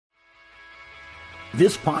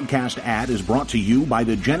This podcast ad is brought to you by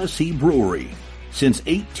the Genesee Brewery. Since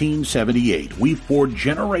 1878, we've poured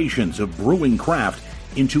generations of brewing craft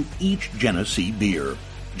into each Genesee beer.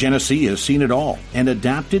 Genesee has seen it all and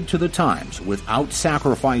adapted to the times without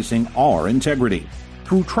sacrificing our integrity.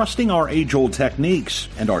 Through trusting our age-old techniques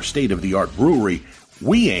and our state-of-the-art brewery,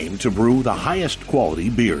 we aim to brew the highest quality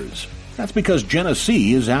beers. That's because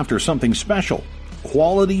Genesee is after something special.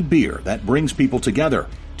 Quality beer that brings people together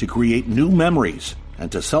to create new memories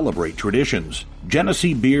and to celebrate traditions.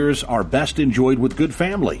 Genesee beers are best enjoyed with good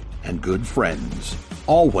family and good friends.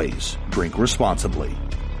 Always drink responsibly.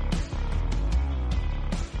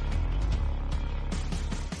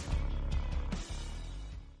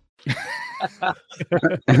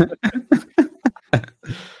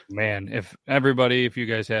 Man, if you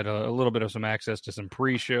guys had a little bit of some access to some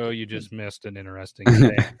pre-show, you just missed an interesting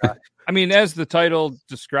thing. I mean, as the title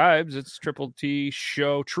describes, it's Triple T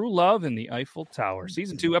show True Love in the Eiffel Tower,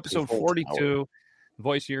 season 2, episode 42. The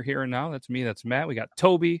voice you're hearing now, that's me, that's Matt. We got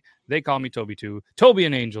Toby. They call me Toby too. Toby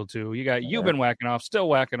and Angel too. You got You've been whacking off, still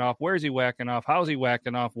whacking off. Where's he whacking off? How's he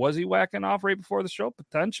whacking off? Was he whacking off right before the show?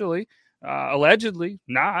 Potentially. Allegedly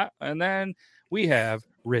not. And then we have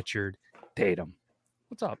Richard Tatum.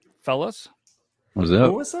 What's up, fellas? What's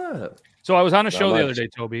up? What's up? So I was on a show the other day,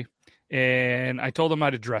 Toby, and I told them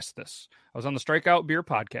I'd address this. I was on the Strikeout Beer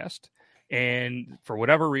podcast, and for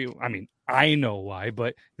whatever reason, I mean, I know why,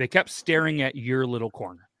 but they kept staring at your little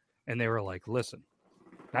corner, and they were like, listen,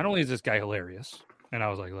 not only is this guy hilarious, and I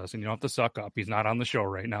was like, listen, you don't have to suck up. He's not on the show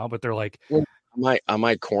right now, but they're like, well, on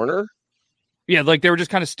my corner? Yeah, like they were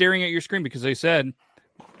just kind of staring at your screen because they said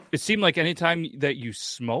it seemed like anytime that you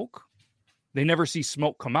smoke, they never see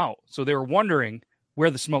smoke come out. So they were wondering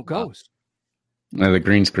where the smoke goes. No, the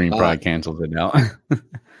green screen probably cancels it out.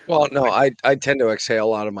 Well, no, I tend to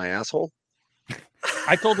exhale out of my asshole.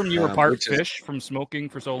 I told them you were part fish from smoking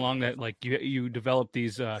for so long that like you develop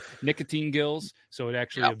these nicotine gills, so it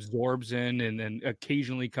actually absorbs in and then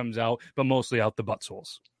occasionally comes out, but mostly out the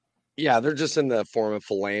buttholes. Yeah, they're just in the form of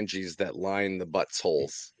phalanges that line the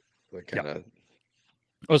buttholes. Kind of. It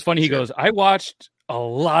was funny. He goes, I watched a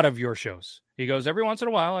lot of your shows. He goes, every once in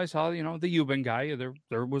a while I saw, the Euban guy.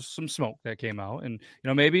 There was some smoke that came out, and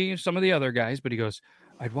maybe some of the other guys, but he goes,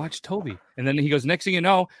 I'd watch Toby. And then he goes, next thing you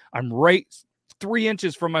know, I'm right 3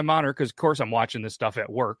 inches from my monitor, because of course I'm watching this stuff at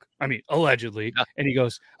work. I mean, allegedly. Yeah. And he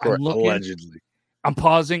goes, I'm looking, allegedly. I'm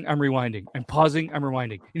pausing, I'm rewinding. I'm pausing, I'm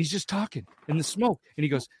rewinding. And he's just talking in the smoke. And he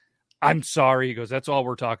goes, I'm sorry. He goes, that's all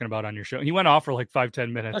we're talking about on your show. And he went off for like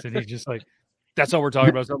 5-10 minutes, and he's just like, that's all we're talking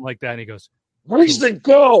about, something like that. And he goes, where does it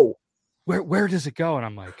go? Where does it go? And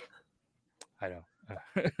I'm like, I don't.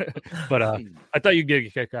 But I thought you'd get a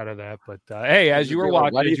kick out of that. But hey, as you were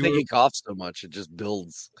watching, why do you think he coughs so much? It just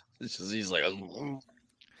builds. It's just he's like.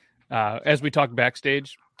 As we talk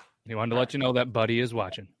backstage, he wanted to let you know that Buddy is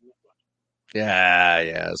watching. Yeah,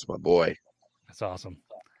 that's my boy. That's awesome.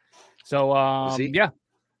 So yeah.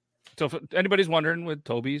 So if anybody's wondering, with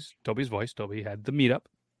Toby's voice, Toby had the meetup.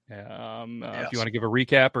 If you want to give a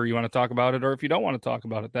recap, or you want to talk about it, or if you don't want to talk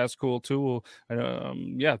about it, that's cool too.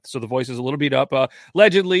 So the voice is a little beat up,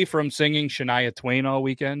 allegedly from singing Shania Twain all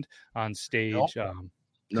weekend on stage.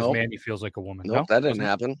 No, Mandy feels like a woman. Nope, that didn't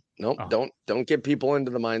happen. Nope, don't get people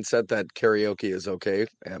into the mindset that karaoke is okay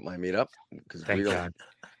at my meetup, because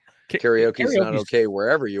karaoke is not okay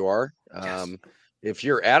wherever you are. Yes. If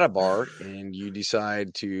you're at a bar and you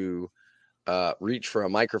decide to reach for a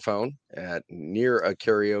microphone near a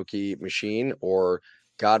karaoke machine, or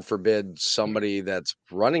God forbid somebody that's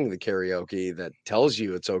running the karaoke that tells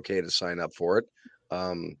you it's okay to sign up for it,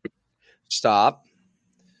 stop,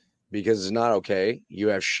 because it's not okay. You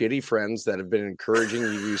have shitty friends that have been encouraging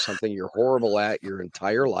you to do something you're horrible at your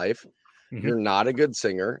entire life. Mm-hmm. You're not a good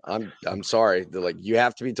singer. I'm sorry. They're like, you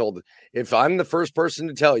have to be told. If I'm the first person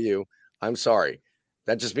to tell you, I'm sorry.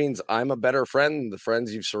 That just means I'm a better friend than the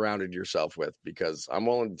friends you've surrounded yourself with, because I'm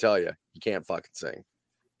willing to tell you, you can't fucking sing.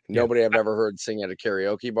 Yeah. Nobody I've ever heard sing at a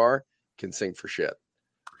karaoke bar can sing for shit.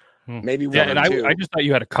 Maybe one or two. I just thought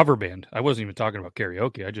you had a cover band. I wasn't even talking about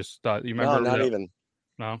karaoke. I just thought you remember. No, not even.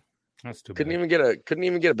 No, that's too bad. Couldn't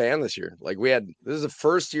even get a band this year. Like this is the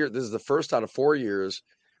first year. This is the first out of 4 years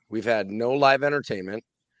we've had no live entertainment,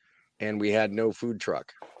 and we had no food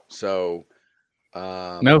truck. So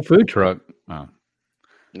no food truck. Oh.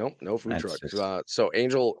 Nope, no food truck. So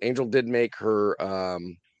Angel did make her.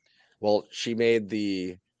 She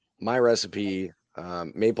made my recipe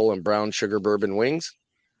maple and brown sugar bourbon wings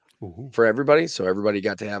for everybody. So everybody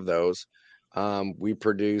got to have those. We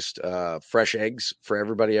produced fresh eggs for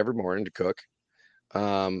everybody every morning to cook.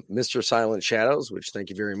 Mr. Silent Shadows, which thank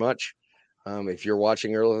you very much. If you're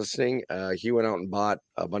watching or listening, he went out and bought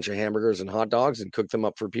a bunch of hamburgers and hot dogs and cooked them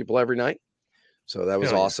up for people every night. So that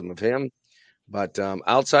was awesome of him. But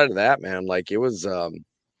outside of that, man, like it was,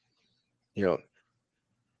 you know,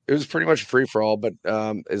 it was pretty much free for all. But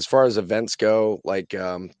as far as events go, like,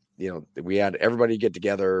 we had everybody get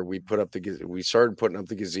together. We started putting up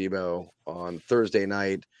the gazebo on Thursday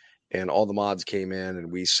night, and all the mods came in,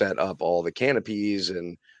 and we set up all the canopies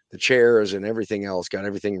and the chairs and everything else, got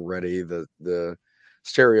everything ready, the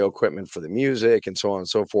stereo equipment for the music and so on and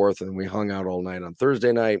so forth. And we hung out all night on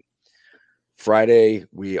Thursday night. Friday,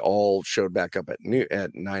 we all showed back up at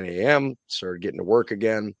 9 a.m., started getting to work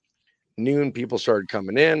again. Noon, people started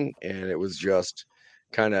coming in, and it was just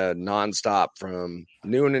kind of nonstop from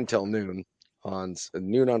noon until noon on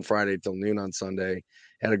Friday till noon on Sunday.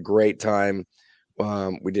 Had a great time.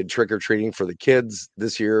 We did trick-or-treating for the kids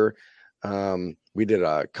this year. We did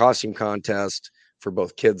a costume contest for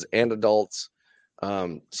both kids and adults.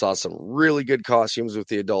 Saw some really good costumes with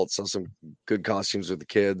the adults, saw some good costumes with the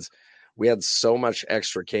kids. We had so much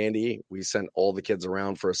extra candy. We sent all the kids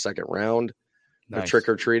around for a second round of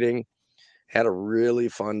trick-or-treating. Had a really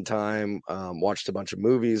fun time. Watched a bunch of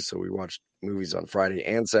movies. So we watched movies on Friday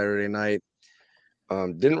and Saturday night.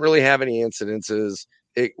 Didn't really have any incidences,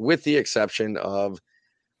 with the exception of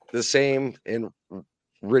the same, and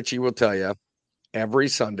Richie will tell you, every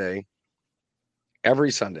Sunday.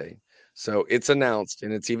 So it's announced,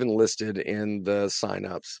 and it's even listed in the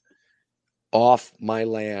signups, off my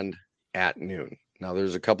land at noon. Now,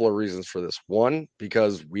 there's a couple of reasons for this. One,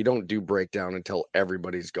 because we don't do breakdown until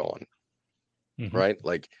everybody's gone, right?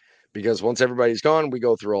 Like, because once everybody's gone, we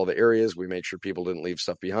go through all the areas. We make sure people didn't leave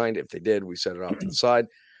stuff behind. If they did, we set it off to the side.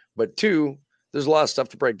 But two, there's a lot of stuff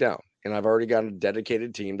to break down. And I've already got a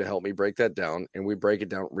dedicated team to help me break that down. And we break it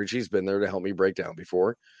down. Richie's been there to help me break down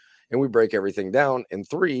before. And we break everything down. And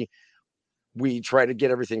three, we try to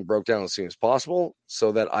get everything broke down as soon as possible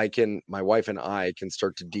so that my wife and I can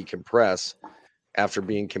start to decompress after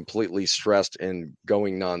being completely stressed and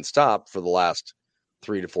going nonstop for the last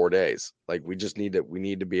 3 to 4 days. Like, we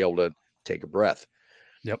need to be able to take a breath.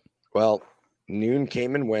 Yep. Well, noon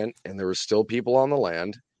came and went, and there were still people on the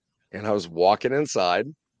land, and I was walking inside.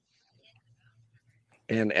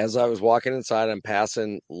 And as I was walking inside, I'm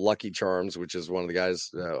passing Lucky Charms, which is one of the guys,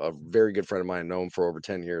 a very good friend of mine, known for over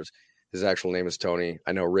 10 years. His actual name is Tony.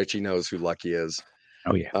 I know Richie knows who Lucky is.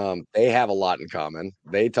 Oh, yeah. They have a lot in common.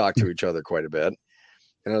 They talk to each other quite a bit.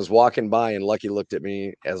 And I was walking by, and Lucky looked at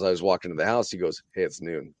me as I was walking to the house. He goes, "Hey, it's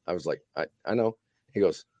noon." I was like, I know. He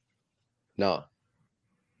goes, "No,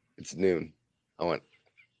 it's noon." I went,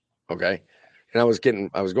 "Okay." And I was going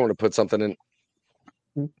to put something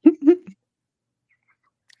in.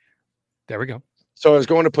 There we go. So I was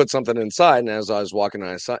going to put something inside, and as I was walking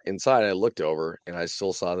inside, I looked over, and I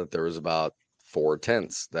still saw that there was about 4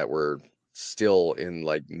 tents that were still in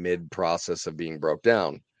like mid-process of being broke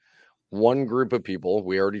down. One group of people,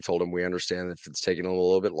 we already told them, we understand that if it's taking them a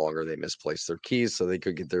little bit longer, they misplaced their keys, so they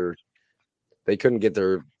couldn't get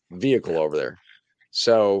their vehicle over there.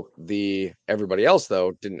 So everybody else,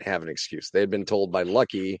 though, didn't have an excuse. They had been told by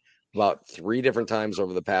Lucky about 3 different times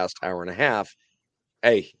over the past hour and a half,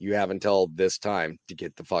 "Hey, you have until this time to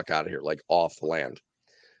get the fuck out of here, like off the land."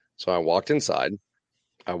 So I walked inside.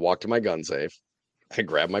 I walked to my gun safe. I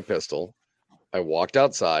grabbed my pistol. I walked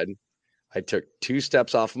outside. I took 2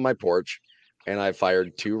 steps off of my porch, and I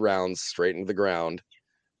fired 2 rounds straight into the ground.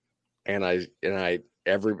 And I'm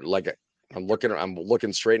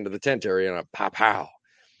looking straight into the tent area, and I pop, pow.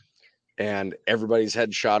 And everybody's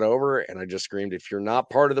head shot over, and I just screamed, "If you're not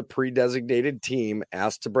part of the pre-designated team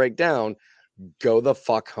asked to break down, go the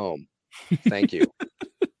fuck home. Thank you."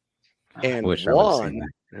 And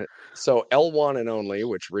so L1 and only,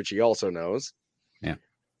 which Richie also knows. Yeah.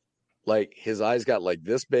 Like, his eyes got like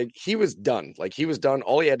this big. He was done. Like, he was done.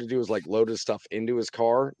 All he had to do was like load his stuff into his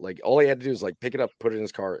car. Like, all he had to do was like pick it up, put it in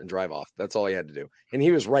his car, and drive off. That's all he had to do. And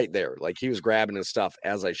he was right there. Like, he was grabbing his stuff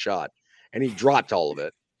as I shot, and he dropped all of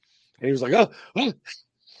it. And he was like, oh.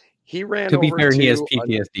 He ran over. To be fair, he has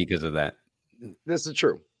PTSD because of that. This is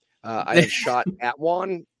true. I have shot at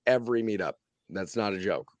Juan every meetup. That's not a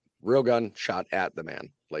joke. Real gun, shot at the man.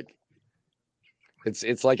 Like,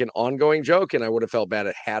 it's like an ongoing joke, and I would have felt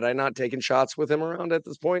bad had I not taken shots with him around at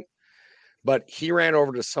this point. But he ran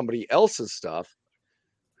over to somebody else's stuff,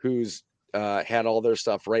 who's had all their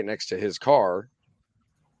stuff right next to his car,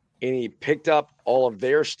 and he picked up all of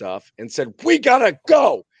their stuff and said, "We gotta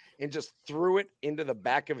go," and just threw it into the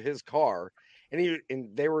back of his car. And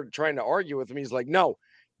they were trying to argue with him. He's like, "No,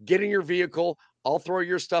 get in your vehicle. I'll throw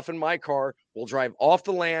your stuff in my car. We'll drive off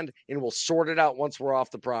the land, and we'll sort it out once we're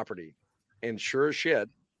off the property." And sure as shit,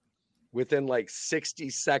 within like 60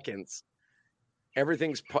 seconds,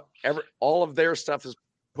 all of their stuff is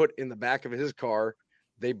put in the back of his car.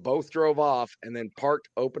 They both drove off and then parked,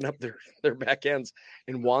 opened up their back ends,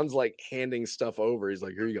 and Juan's like handing stuff over. He's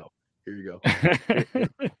like, here you go.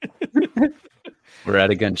 We're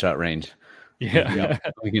at a gunshot range. Yeah.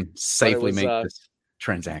 We can safely make this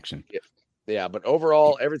transaction. Yeah, but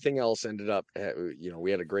overall, everything else ended up,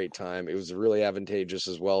 we had a great time. It was really advantageous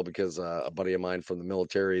as well because a buddy of mine from the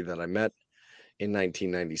military that I met in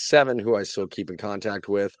 1997, who I still keep in contact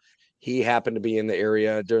with, he happened to be in the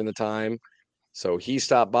area during the time. So he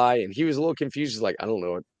stopped by and he was a little confused. He's like, I don't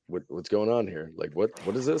know what's going on here. Like, what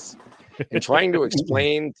is this? And trying to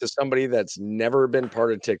explain to somebody that's never been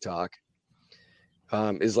part of TikTok,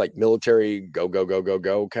 is like military go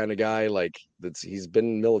kind of guy. Like he's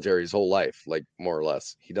been military his whole life, like more or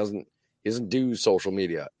less. He doesn't do social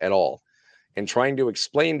media at all. And trying to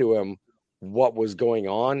explain to him what was going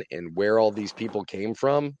on and where all these people came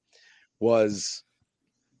from was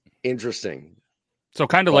interesting. So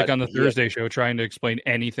kind of like on the Thursday show, trying to explain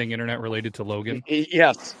anything internet related to Logan.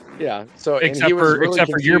 Yes. Yeah. So except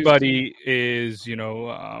for your buddy is,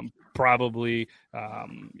 probably,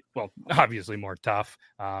 obviously more tough,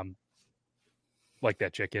 like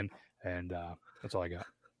that chicken. And that's all I got.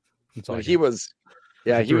 He was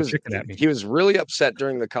really upset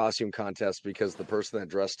during the costume contest because the person that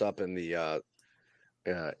dressed up in the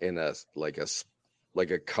in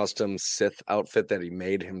a custom Sith outfit that he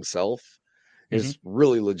made himself is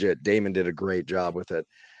really legit. Damon did a great job with it.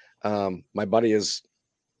 My buddy is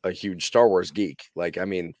a huge Star Wars geek. Like, I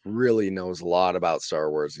mean, really knows a lot about Star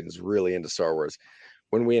Wars. He's really into Star Wars.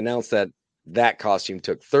 When we announced that costume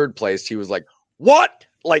took third place, he was like, "What?"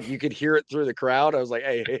 Like you could hear it through the crowd. I was like,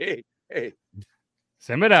 "Hey.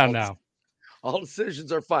 Simmer down now. All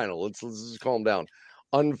decisions are final. Let's just calm down."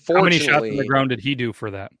 Unfortunately, how many shots on the ground did he do for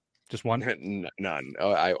that? Just one? None.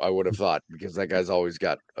 I would have thought, because that guy's always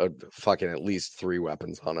got a fucking at least 3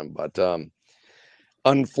 weapons on him. But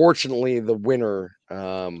unfortunately, the winner,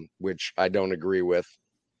 which I don't agree with,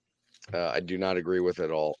 I do not agree with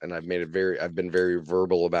at all, and I've been very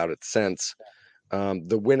verbal about it since.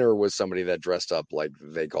 The winner was somebody that dressed up like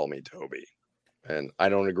They Call Me Toby, and I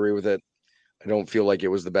don't agree with it. I don't feel like it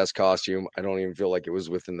was the best costume. I don't even feel like it was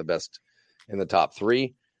within the top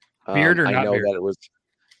 3. Beard or not? I know beard? that it was.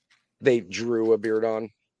 They drew a beard on.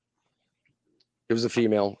 It was a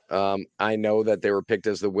female. I know that they were picked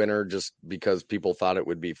as the winner just because people thought it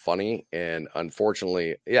would be funny. And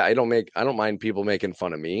unfortunately, I don't mind people making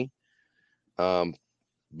fun of me, or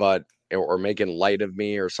making light of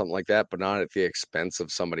me or something like that, but not at the expense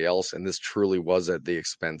of somebody else. And this truly was at the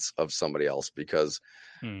expense of somebody else because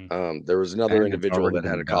there was another individual that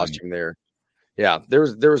had a costume there. Yeah, there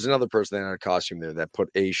was another person that had a costume there that put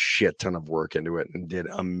a shit ton of work into it and did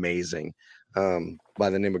amazing, by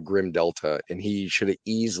the name of Grim Delta, and he should have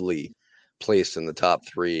easily placed in the top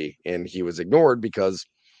 3, and he was ignored because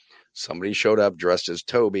somebody showed up dressed as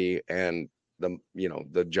Toby, and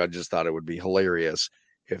the judges thought it would be hilarious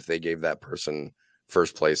if they gave that person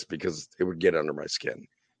first place because it would get under my skin,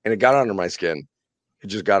 and it got under my skin. It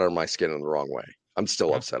just got under my skin in the wrong way. I'm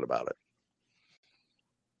still upset about it.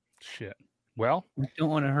 Shit. Well, we don't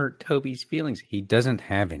want to hurt Toby's feelings. He doesn't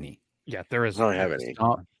have any. Yeah, there is. I don't have any.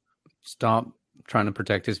 Stop trying to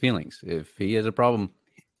protect his feelings. If he has a problem,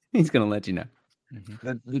 he's going to let you know.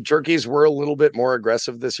 The turkeys were a little bit more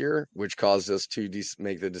aggressive this year, which caused us to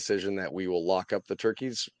make the decision that we will lock up the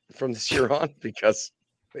turkeys from this year on because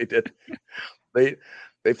they did. They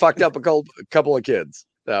fucked up a couple of kids.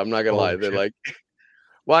 I'm not going to lie. They're like,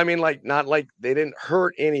 well, I mean, like, not like they didn't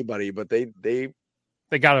hurt anybody, but they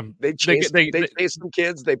got them. They chased some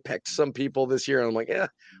kids. They picked some people this year. And I'm like,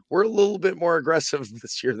 we're a little bit more aggressive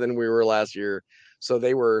this year than we were last year. So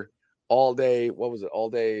they were all day. What was it? All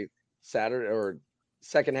day Saturday, or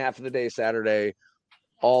second half of the day Saturday,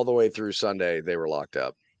 all the way through Sunday. They were locked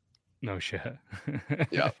up. No shit.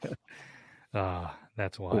 Yeah.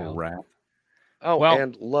 That's wild. Oh, well,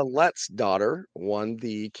 and Lilette's daughter won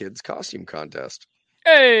the kids' costume contest.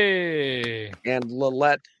 Hey. And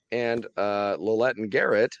Lilette and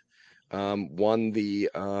Garrett won the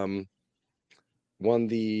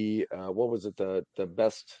what was it, the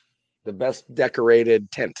best decorated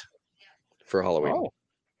tent for Halloween. Oh.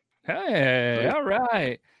 Hey, all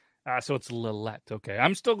right. So it's Lilette. Okay,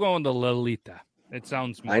 I'm still going to Lolita. It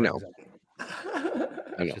sounds more. I know.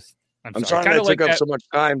 I know. I'm sorry that took up so much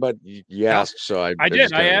time, but you asked, so I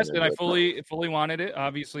did. I asked, and I fully wanted it.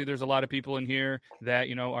 Obviously, there's a lot of people in here that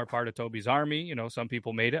are part of Toby's army. Some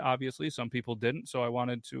people made it. Obviously, some people didn't. So I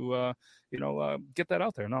wanted to, get that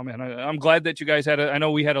out there. No, man, I'm glad that you guys had I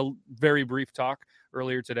know we had a very brief talk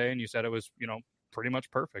earlier today, and you said it was, pretty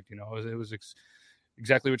much perfect. It was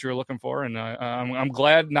exactly what you were looking for. And I'm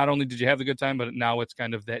glad not only did you have the good time, but now it's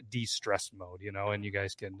kind of that de-stress mode, and you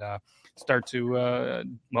guys can start to,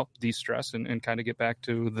 de-stress and kind of get back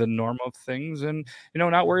to the norm of things and,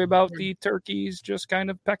 not worry about the turkeys just kind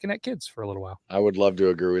of pecking at kids for a little while. I would love to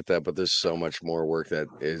agree with that, but there's so much more work that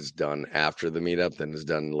is done after the meetup than is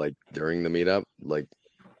done like during the meetup, like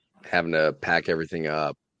having to pack everything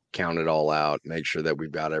up, count it all out, make sure that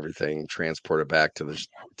we've got everything, transport it back to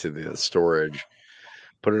the storage,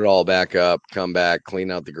 put it all back up, come back,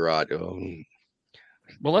 clean out the garage. Oh.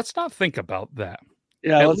 Well, let's not think about that.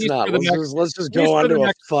 Yeah, let's not. Let's just go on to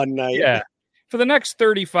a fun night. Yeah. For the next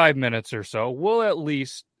 35 minutes or so, we'll at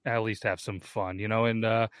least have some fun,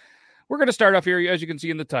 and we're going to start off here, as you can see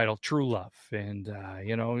in the title, True Love. And,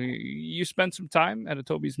 you spend some time at a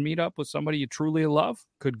Toby's meetup with somebody you truly love.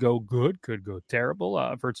 Could go good, could go terrible.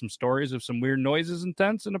 I've heard some stories of some weird noises in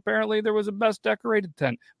tents, and apparently there was a best decorated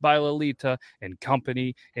tent by Lolita and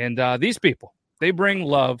company. And these people, they bring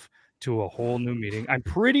love to a whole new meeting. I'm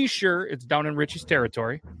pretty sure it's down in Richie's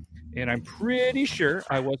territory, and I'm pretty sure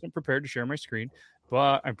I wasn't prepared to share my screen,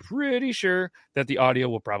 but I'm pretty sure that the audio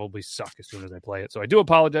will probably suck as soon as I play it. So I do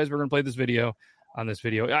apologize. We're going to play this video on this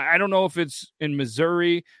video. I don't know if it's in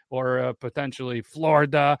Missouri or potentially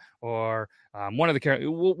Florida or one of the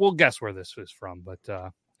we'll guess where this is from, but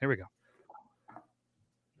here we go.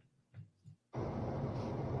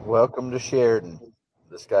 Welcome to Sheridan.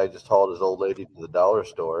 This guy just hauled his old lady to the dollar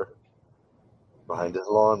store behind his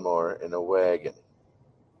lawnmower in a wagon.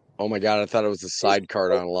 Oh my God, I thought it was a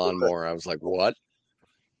sidecar on a lawnmower. I was like, what?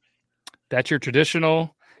 That's your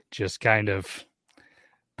traditional, just kind of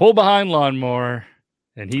pull behind lawnmower,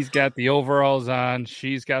 and he's got the overalls on.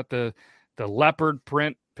 She's got the leopard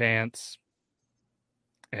print pants,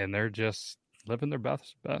 and they're just living their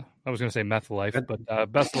best. I was going to say meth life,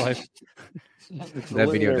 but best life. That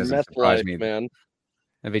video doesn't surprise me, man.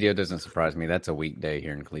 That video doesn't surprise me. That's a weekday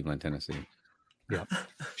here in Cleveland, Tennessee. Yeah.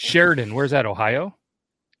 Sheridan, where's that? Ohio?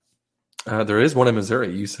 There is one in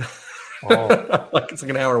Missouri. You said, it's like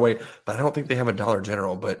an hour away, but I don't think they have a Dollar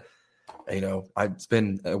General. But it's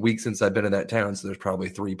been a week since I've been in that town, so there's probably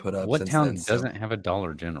 3 put up. What town doesn't have a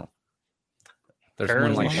Dollar General? There's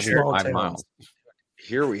one like every 5 miles.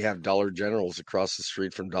 Here we have Dollar Generals across the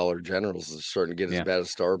street from Dollar Generals. It's starting to get as bad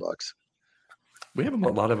as Starbucks. We have a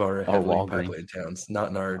lot of our heavily populated towns, not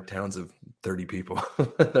in our towns of 30 people.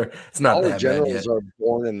 It's not Dollar that Generals bad yet. are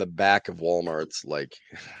born in the back of Walmarts, like.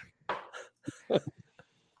 All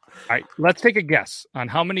right, let's take a guess on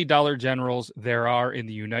how many Dollar Generals there are in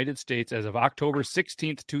the United States as of October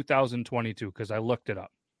 16th, 2022, because I looked it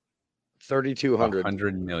up. 3,200.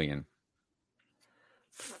 100 million.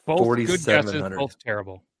 Both good guesses, both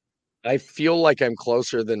terrible. I feel like I'm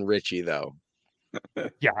closer than Richie, though.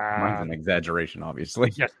 Yeah, mine's an exaggeration,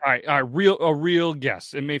 obviously. Yes, all right, a real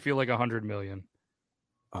guess. It may feel like 100 million.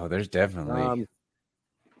 Oh, there's definitely.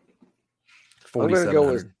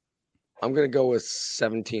 4,700. I'm gonna go with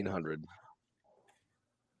 1,700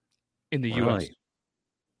 in the U.S.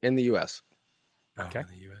 In the U.S. Okay. In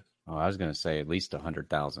the U.S. Oh, I was gonna say at least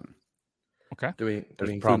 100,000. Okay. There's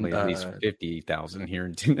probably at least 50,000 here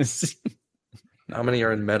in Tennessee. How many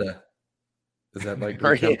are in Meta? Does that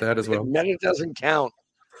count that as well? Meta doesn't count.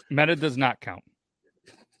 Meta does not count.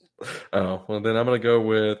 Oh, well, then I'm going to go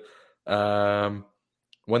with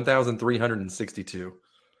 1,362.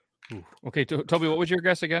 Okay, Toby, what was your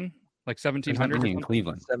guess again? Like 1,700 in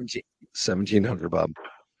Cleveland. 1,700, Bob.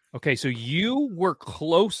 Okay, so you were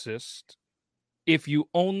closest if you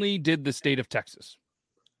only did the state of Texas.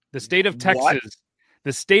 The state of Texas. What?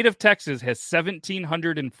 The state of Texas has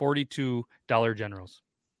 1,742 Dollar Generals.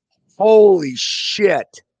 Holy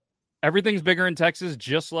shit! Everything's bigger in Texas,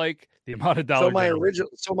 just like the amount of Dollar Generals.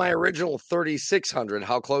 So my original 3,600.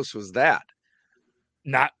 How close was that?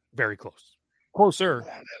 Not very close. Closer.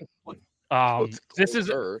 This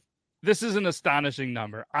is an astonishing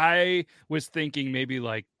number. I was thinking maybe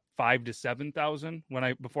like 5,000 to 7,000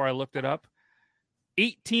 before I looked it up.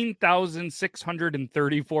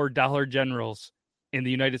 18,634 Dollar Generals in the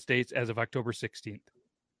United States as of October 16th.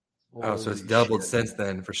 Oh, so it's doubled since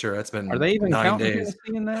then for sure. That's been Are they even 9 counting days.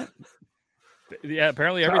 Tennessee in that? Yeah,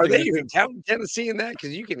 apparently everything. Are they even counting Tennessee in that?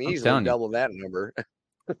 Because you can easily double that number.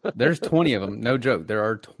 There's 20 of them. No joke. There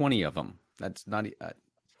are 20 of them. That's not.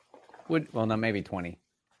 Well, no, maybe 20.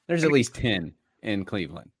 There's at least 10 in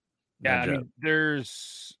Cleveland. No yeah, joke. I mean,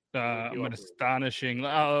 there's an astonishing.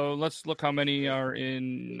 Let's look how many are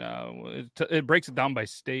in. It breaks it down by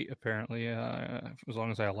state apparently. As long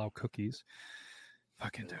as I allow cookies.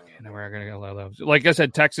 Fucking okay. Now we're gonna get a lot of those. Like I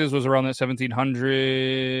said, Texas was around that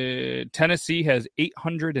 1,700. Tennessee has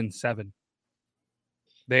 807.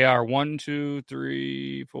 They are 1, 2,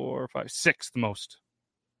 3, 4, 5, sixth most.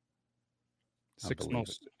 Sixth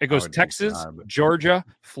most. It goes Texas, Georgia,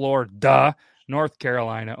 Florida, North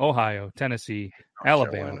Carolina, Ohio, Tennessee,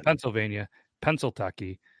 Alabama, Pennsylvania,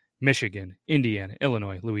 Pennsylvania, Michigan, Indiana,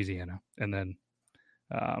 Illinois, Louisiana, and then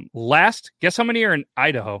last. Guess how many are in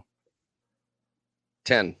Idaho?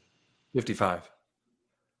 10. 55.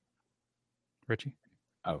 Richie?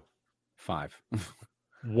 Oh, 5.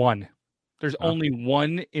 1. There's only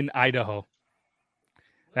 1 in Idaho.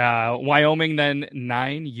 Wyoming, then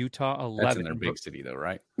 9. Utah, 11. That's in their big city, though,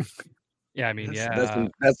 right? Yeah, I mean, That's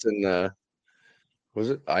in was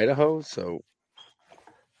it Idaho? So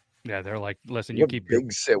yeah, they're like, listen, you keep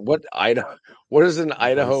big city. What Idaho? What is an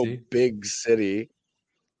Idaho Boise? big city?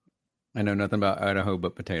 I know nothing about Idaho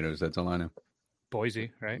but potatoes. That's all I know.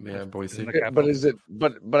 Boise, right? Yeah, Boise. But is it?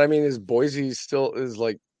 But I mean, is Boise still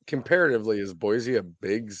like comparatively? Is Boise a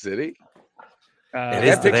big city? It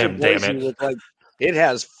is to them, damn it. With like it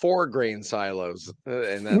has 4 grain silos,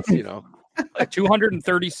 and that's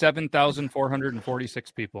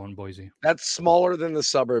 237,446 people in Boise. That's smaller than the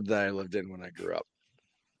suburb that I lived in when I grew up.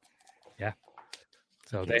 Yeah.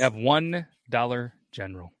 So they have $1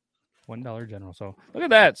 general. $1 general. So look at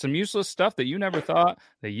that. Some useless stuff that you never thought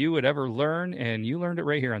that you would ever learn. And you learned it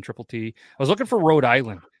right here on Triple T. I was looking for Rhode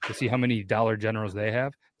Island to see how many dollar generals they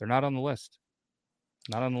have. They're not on the list.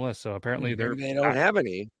 Not on the list. So apparently they don't have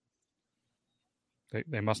any.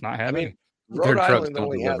 They must not have any. Rhode Island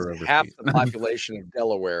only has half the population of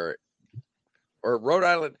Delaware. Or Rhode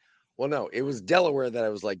Island. Well, no, it was Delaware that I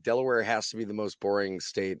was like, Delaware has to be the most boring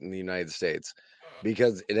state in the United States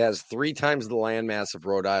because it has 3 times the landmass of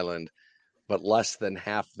Rhode Island, but less than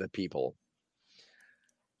half the people.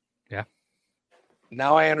 Yeah.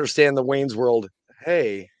 Now I understand the Wayne's World.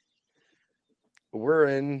 Hey, we're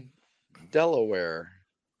in Delaware.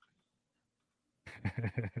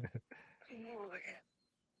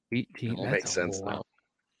 18. That makes sense now.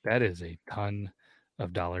 That is a ton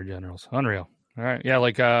of dollar generals. Unreal. All right. Yeah,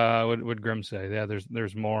 like would Grim say? Yeah,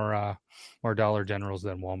 there's more dollar generals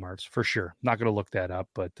than Walmart's for sure. Not going to look that up,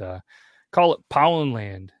 but call it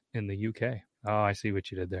Poundland in the UK. Oh, I see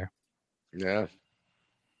what you did there. Yeah.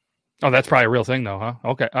 Oh, that's probably a real thing though, huh?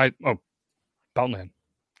 Okay. Poundland.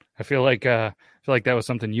 I feel like that was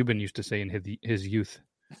something you've been used to saying in his youth.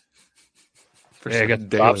 For sure. I got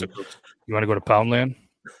the you want to go to Poundland?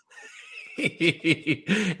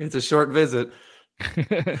 It's a short visit.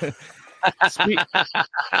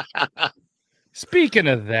 Speaking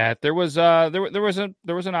of that, there was an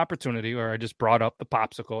opportunity where I just brought up the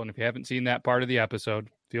popsicle, and if you haven't seen that part of the episode,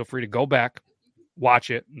 feel free to go back, watch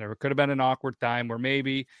it. There could have been an awkward time where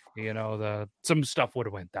maybe some stuff would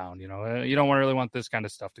have went down. You don't really want this kind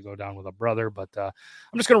of stuff to go down with a brother, but I'm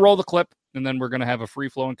just gonna roll the clip, and then we're gonna have a free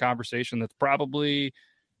flowing conversation that's probably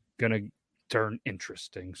gonna turn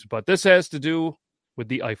interesting. But this has to do with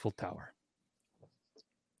the Eiffel Tower.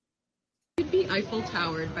 You'd be Eiffel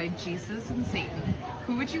Towered by Jesus and Satan.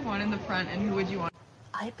 Who would you want in the front, and who would you want?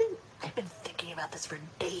 I've been thinking about this for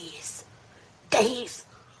days. Days.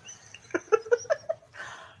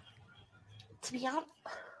 To be honest,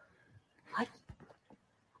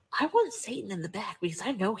 I want Satan in the back because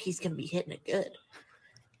I know he's gonna be hitting it good.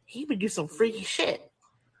 He would do some freaky shit,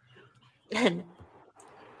 and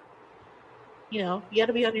you got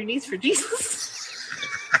to be on your knees for Jesus.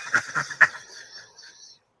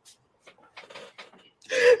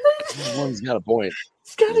 One's got a point.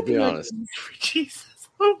 It's got to be honest. For Jesus,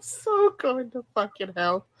 I'm so going to fucking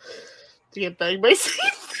hell to get banged by Satan.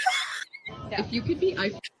 If you could be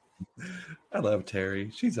Eiffel. I love Terry.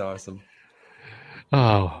 She's awesome.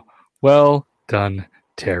 Oh, well done,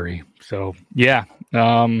 Terry. So yeah,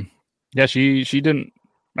 she didn't.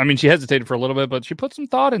 I mean, she hesitated for a little bit, but she put some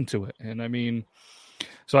thought into it. And I mean,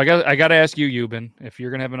 so I got to ask you, Euban, if you're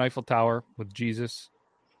gonna have an Eiffel Tower with Jesus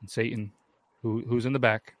and Satan, who's in the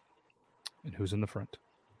back and who's in the front?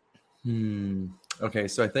 Okay,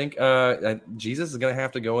 so I think Jesus is gonna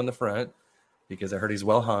have to go in the front because I heard he's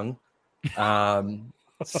well hung.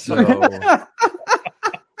 So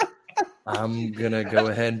I'm gonna go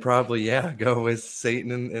ahead and probably go with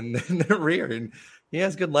Satan in the rear, and he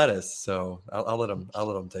has good lettuce, so I'll let him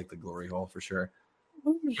take the glory hole for sure.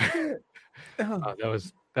 Oh shit!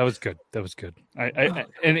 That was good. That was good.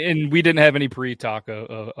 And we didn't have any pre-talk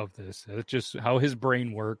of this. It's just how his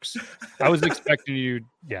brain works. I was expecting you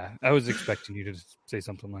to say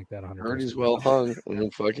something like that. 100%. Heard he's well hung.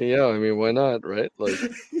 Fucking yeah. I mean, why not, right? Like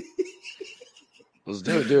Let's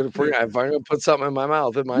do it, dude. If I'm going to put something in my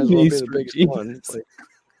mouth, it might as well be the biggest one. Like,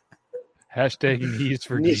 hashtag knees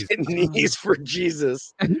for Jesus. Knees for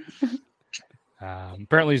Jesus.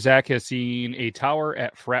 Apparently, Zach has seen a tower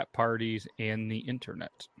at frat parties and the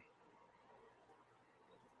internet.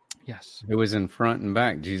 Yes. It was in front and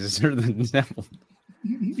back, Jesus or the devil.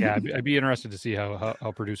 Yeah, I'd be interested to see how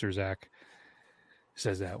producer Zach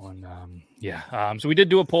says that one. So we did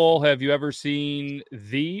do a poll. Have you ever seen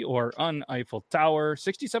the or an Eiffel Tower?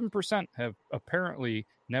 67% have apparently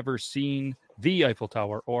never seen the Eiffel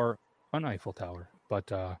Tower or an Eiffel Tower. But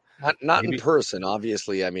not in person,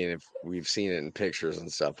 obviously. I mean, if we've seen it in pictures and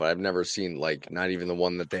stuff, but I've never seen, like, not even the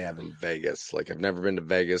one that they have in Vegas. Like, I've never been to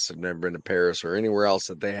Vegas. I've never been to Paris or anywhere else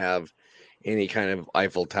that they have any kind of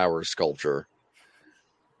Eiffel Tower sculpture.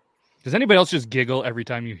 Does anybody else just giggle every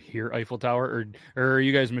time you hear Eiffel Tower, or are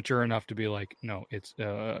you guys mature enough to be like, no, it's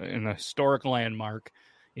an historic landmark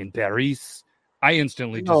in Paris? I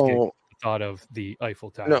instantly just get the thought of the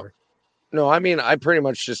Eiffel Tower. No, I mean, I pretty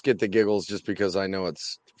much just get the giggles just because I know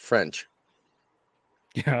it's French.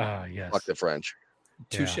 Yeah, yes. Fuck the French.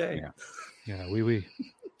 Touche. Yeah, oui.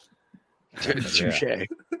 Touche.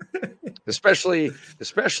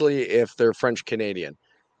 Especially if they're French Canadian.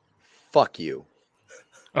 Fuck you.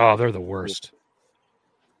 Oh, they're the worst.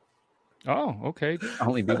 Oh, okay.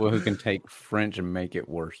 Only people who can take French and make it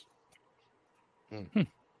worse.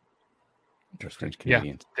 Interesting. Yeah,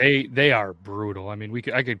 they are brutal. I mean,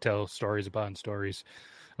 I could tell stories upon stories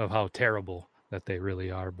of how terrible that they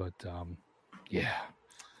really are, but yeah.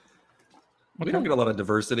 We don't get a lot of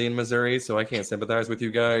diversity in Missouri, so I can't sympathize with you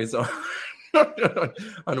guys on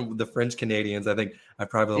the French Canadians. I think I've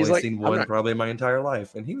probably only seen one probably my entire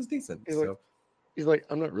life, and he was decent. He's like,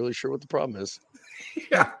 I'm not really sure what the problem is.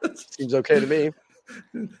 Yeah, seems okay to me.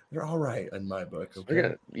 They're all right in my book.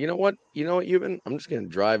 Okay. You know what, Ewan? I'm just gonna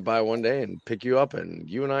drive by one day and pick you up, and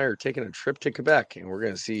you and I are taking a trip to Quebec, and we're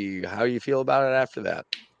gonna see how you feel about it after that.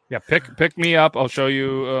 Yeah, pick me up. I'll show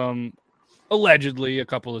you allegedly a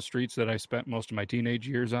couple of streets that I spent most of my teenage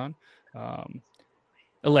years on.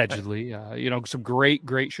 Allegedly, some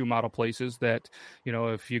great shoe model places that,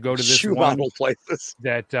 if you go to this shoe model places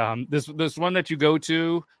that this one that you go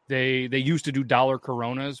to, they used to do dollar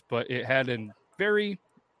Coronas, but it had a very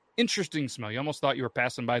interesting smell. You almost thought you were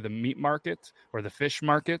passing by the meat market or the fish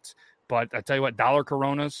market, but I tell you what, dollar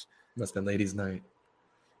Coronas must have been ladies' night.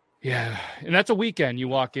 Yeah, and that's a weekend. You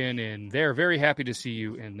walk in, and they're very happy to see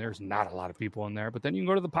you, and there's not a lot of people in there. But then you can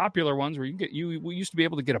go to the popular ones where we used to be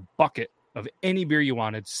able to get a bucket of any beer you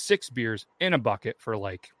wanted, 6 beers in a bucket for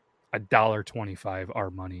like $1.25 our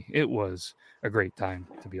money. It was a great time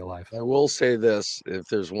to be alive. I will say this: if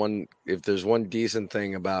there's one decent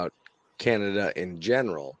thing about Canada in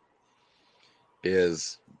general,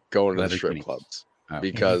 is going to the strip clubs,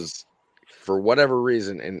 because for whatever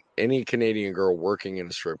reason, and any Canadian girl working in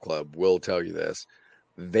a strip club will tell you this,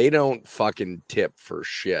 they don't fucking tip for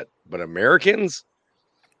shit. But Americans,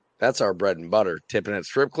 that's our bread and butter. Tipping at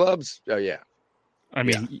strip clubs, oh yeah. I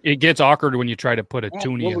mean, It gets awkward when you try to put a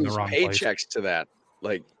toonie in the wrong place. Paychecks to that.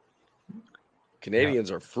 Like,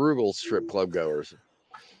 Canadians are frugal strip club goers.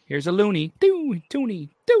 Here's a loony, toonie,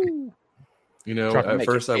 do. At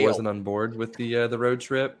first I wasn't on board with the road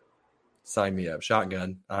trip. Sign me up,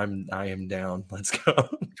 shotgun. I am down. Let's go.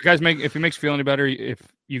 If it makes you feel any better, if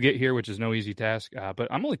you get here, which is no easy task, but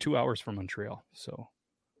I'm only 2 hours from Montreal, so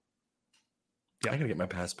I gotta get my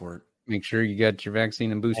passport. Make sure you got your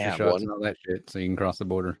vaccine and booster shots and all that shit, so you can cross the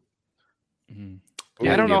border. Mm-hmm.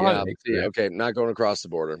 Yeah, I don't know how. Okay, not going across the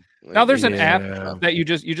border. Now there's an app that you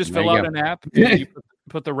just fill out an app. You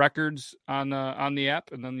put the records on the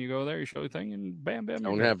app, and then you go there, you show the thing, and bam. I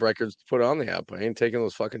don't have records to put on the app. I ain't taking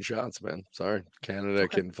those fucking shots, man. Sorry, Canada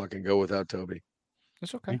can fucking go without Toby.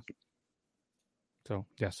 That's okay. So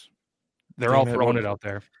yes, they're all throwing it out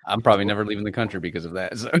there. I'm probably never leaving the country because of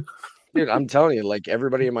that. So. Dude, I'm telling you, like,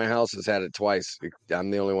 everybody in my house has had it twice.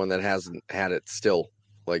 I'm the only one that hasn't had it still.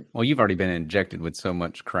 Like, well, you've already been injected with so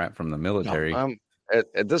much crap from the military. No,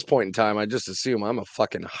 at this point in time, I just assume I'm a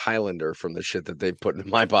fucking Highlander from the shit that they put in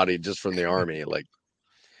my body just from the army. Like,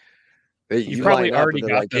 you probably already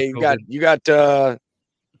got. Like, hey, you got. You're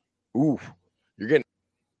getting.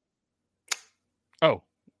 Oh,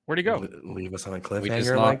 where'd he go? Leave us on a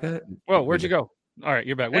cliffhanger like that. Whoa, where'd you go? All right,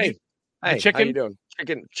 you're back. Hey, chicken? How you doing?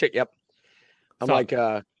 Chicken. Yep. I'm like,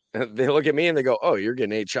 they look at me and they go, "Oh, you're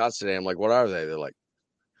getting 8 shots today." I'm like, "What are they?" They're like,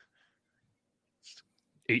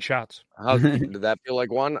 8 shots. How did that feel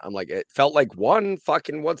like one? I'm like, it felt like one.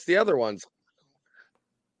 Fucking, what's the other ones?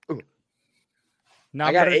 Ooh.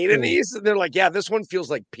 I got 8 of these, and they're like, "Yeah, this one feels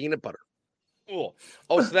like peanut butter." Oh,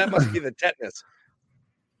 so that must be the tetanus.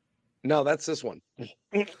 No, that's this one.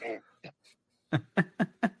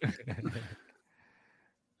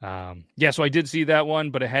 So I did see that one,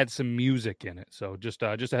 but it had some music in it. So just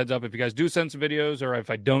a heads up, if you guys do send some videos, or if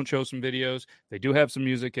I don't show some videos, they do have some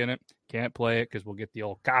music in it. Can't play it because we'll get the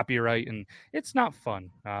old copyright, and it's not fun.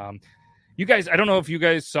 You guys, I don't know if you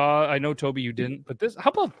guys saw. I know Toby, you didn't, but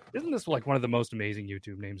isn't this like one of the most amazing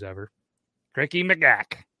YouTube names ever? Cricky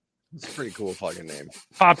McGack. It's a pretty cool fucking name.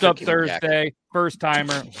 Popped up Thursday, first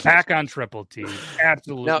timer, back on Triple T.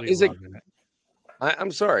 Absolutely. Now, is it? It.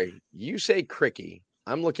 I'm sorry. You say Cricky.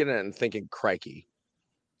 I'm looking at it and thinking crikey.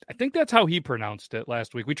 I think that's how he pronounced it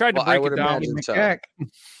last week. We tried to break it down. So.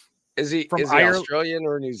 Is he Australian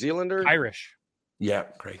or New Zealander? Irish. Yeah,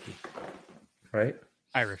 crikey. Right?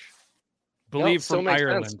 Irish. Believe from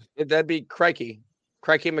Ireland. That'd be crikey.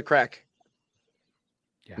 Crikey McCrack.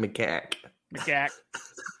 Yeah. McGack.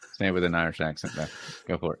 Say it with an Irish accent, though.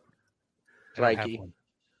 Go for it. Crikey.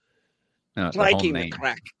 No, Crikey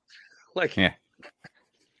McCrack. Yeah.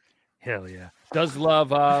 Hell yeah. Does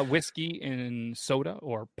love whiskey and soda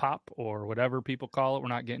or pop or whatever people call it. We're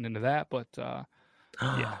not getting into that, but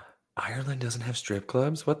yeah. Ireland doesn't have strip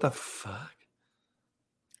clubs? What the fuck?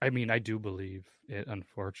 I mean, I do believe it,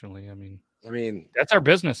 unfortunately. I mean, that's our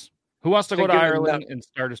business. Who wants to go to Ireland and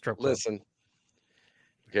start a strip club? Listen.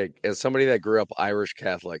 Okay, as somebody that grew up Irish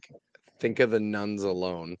Catholic, think of the nuns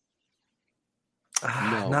alone.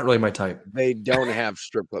 No, not really my type. They don't have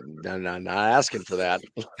strip club. No, not asking for that.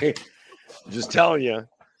 Just telling you,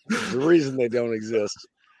 the reason they don't exist.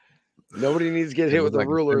 Nobody needs to get hit with a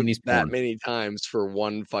ruler that many times for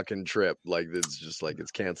one fucking trip. Like it's just like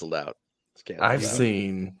it's canceled out. I've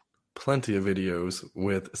seen plenty of videos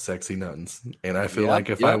with sexy nuns, and I feel like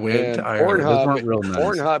if I went to Ireland,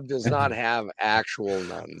 Pornhub does not have actual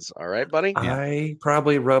nuns. All right, buddy. I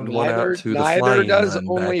probably rubbed one out to the Neither does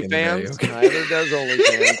OnlyFans. Okay. Neither does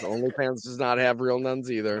OnlyFans. OnlyFans does not have real nuns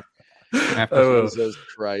either. Jesus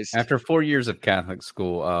Christ! After 4 years of Catholic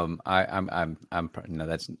school, I'm no,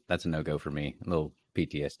 that's a no go for me. A little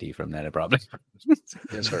PTSD from that, probably.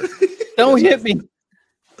 Yes, sir. Don't hit me.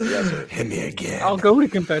 Yes, sir. Hit me again. I'll go to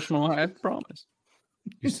confessional. I promise.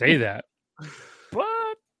 You say that, but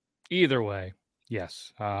either way,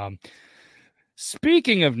 yes.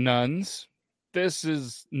 Speaking of nuns, this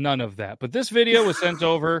is none of that. But this video was sent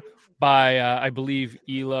over by, I believe,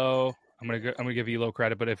 Elo. I'm gonna give Elo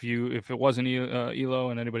credit, but if it wasn't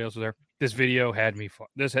Elo and anybody else was there, this video had me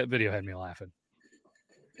laughing,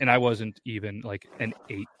 and I wasn't even like an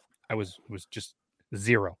 8. I was just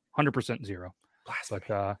 0, 100% 0.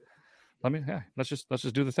 But let's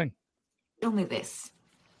just do the thing. Tell me this.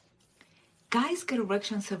 Guys get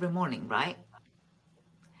erections every morning, right?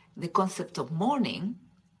 The concept of morning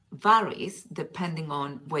varies depending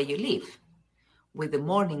on where you live, with the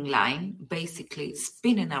morning line basically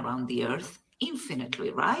spinning around the earth infinitely,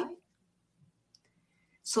 right?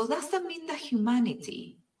 So does that mean that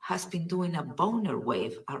humanity has been doing a boner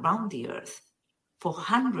wave around the earth for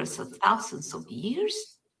hundreds of thousands of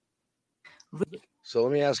years? So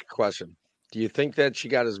let me ask a question. Do you think that she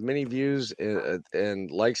got as many views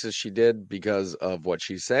and likes as she did because of what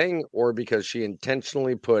she's saying, or because she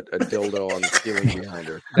intentionally put a dildo on the ceiling behind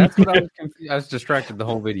her? That's what I was confused. I was distracted the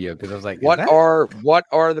whole video because I was like, what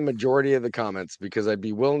are the majority of the comments? Because I'd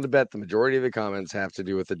be willing to bet the majority of the comments have to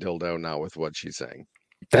do with the dildo, not with what she's saying.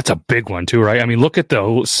 That's a big one too, right? I mean, look at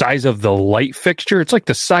the size of the light fixture. It's like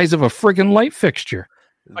the size of a friggin' light fixture.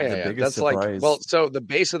 Oh, yeah. That's surprise. So the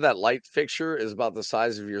base of that light fixture is about the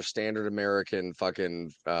size of your standard American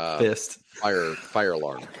fucking fist fire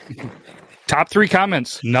alarm. Top 3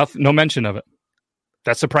 comments, no mention of it.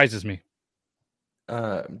 That surprises me.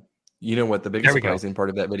 You know what the biggest surprising part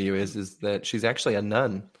of that video is that she's actually a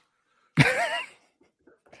nun.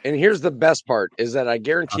 And here's the best part is that I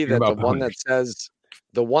guarantee that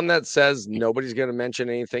the one that says nobody's going to mention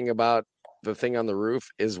anything about the thing on the roof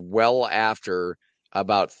is well after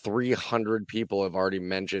about 300 people have already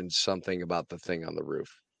mentioned something about the thing on the roof.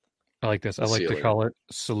 I like this. I like to call it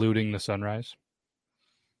saluting the sunrise.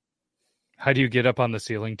 How do you get up on the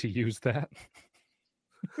ceiling to use that?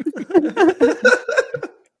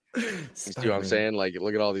 See what I'm saying? Like,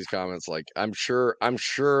 look at all these comments. Like, I'm sure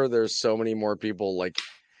there's so many more people. Like,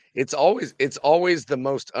 it's always the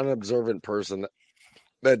most unobservant person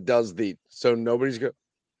that does so nobody's going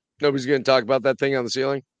to talk about that thing on the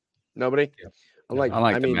ceiling. Nobody. Yeah.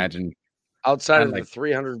 I mean, imagine outside of the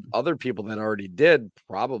 300 other people that already did,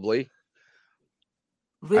 probably.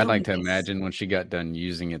 I'd like to imagine when she got done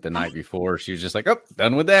using it the night before, she was just like, "Oh,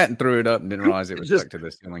 done with that," and threw it up and didn't realize it was stuck to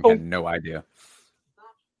the ceiling. Had no idea.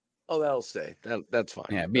 Oh, that'll stay. That's fine.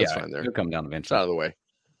 Yeah, that's fine. There, it'll come down eventually. It's out of the way.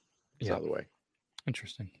 It's out of the way.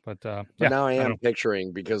 Interesting. But now I am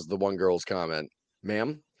picturing, because the one girl's comment,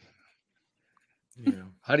 ma'am,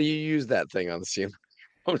 how do you use that thing on the ceiling?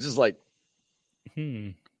 I was just like,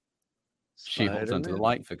 She holds onto the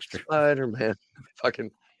light fixture. Spider-Man.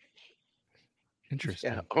 Fucking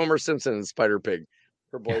interesting. Yeah, Homer Simpson and Spider Pig.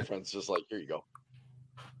 Her boyfriend's just like, here you go.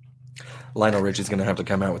 Lionel Richie's gonna have to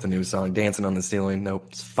come out with a new song, "Dancing on the Ceiling." Nope,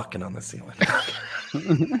 it's fucking on the ceiling.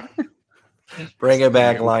 Bring it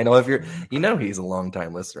back, Lionel. If you're, he's a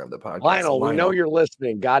long-time listener of the podcast. Lionel, we know you're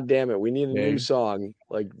listening. God damn it, we need a new song.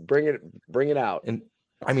 Like, bring it out. And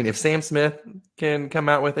I mean, if Sam Smith can come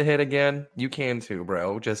out with a hit again, you can too,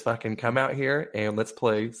 bro. Just fucking come out here and let's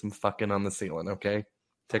play some fucking on the ceiling, okay?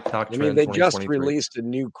 TikTok. I mean, they just released a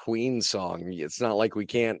new Queen song. It's not like we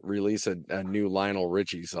can't release a new Lionel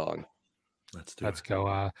Richie song. Let's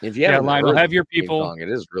go. If you haven't Lionel, heard have the your Queen people. song, it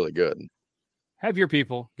is really good. Have your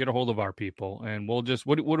people get a hold of our people, and we'll just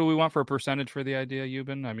what do we want for a percentage for the idea,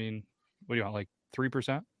 Euban? I mean, what do you want, like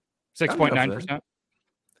 3%, 6.9%,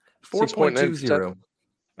 4.20?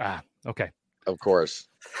 Okay. Of course,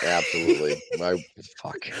 absolutely.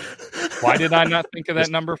 Fuck. Why did I not think of that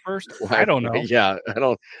number first? I don't know. Yeah, I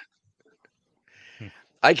don't.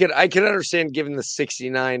 I can understand giving the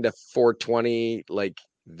 69 to 420 like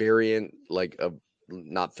variant, like of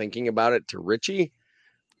not thinking about it, to Richie,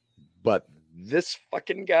 but this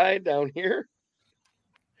fucking guy down here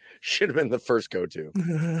should have been the first go-to.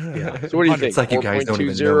 Yeah. So what do you think? It's like you guys don't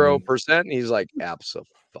even know me. 4.20%? And he's like,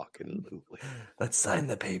 absolutely. Let's sign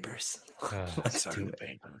the papers. Let's sign the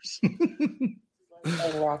papers.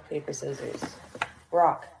 And rock, paper, scissors.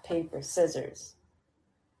 Rock, paper, scissors.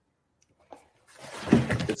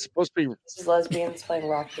 It's supposed to be. This is lesbians playing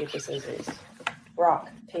rock, paper, scissors. Rock,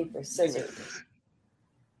 paper, scissors.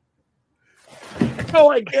 Oh,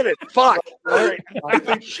 I get it. Fuck. All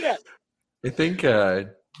right. Shit. I think I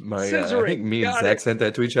think me and Zach sent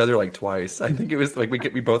that to each other like twice. I think it was like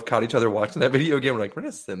we both caught each other watching that video again. We're like, we're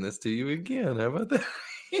gonna send this to you again. How about that?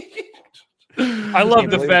 I love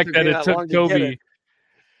the fact that it took Toby.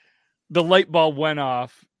 The light bulb went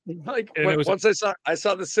off. Like once I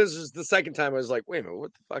saw the scissors the second time, I was like, wait a minute,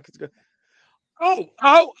 what the fuck is going?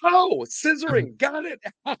 Oh, scissoring, got it.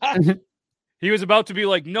 He was about to be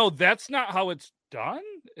like, no, that's not how it's done,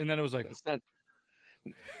 and then it was like, it's not.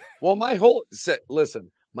 Well, my whole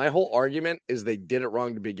argument is they did it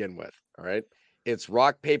wrong to begin with. All right, it's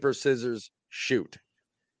rock, paper, scissors, shoot.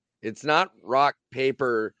 It's not rock,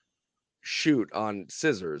 paper, shoot on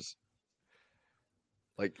scissors.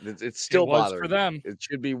 Like it's still bothering for them. It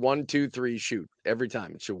should be 1, 2, 3, shoot every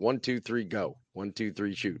time. It should 1, 2, 3, go. 1, 2,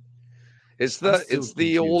 3, shoot. It's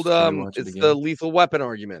the old the Lethal Weapon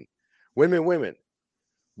argument. Women.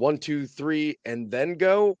 1, 2, 3, and then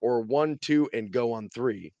go, or 1, 2, and go on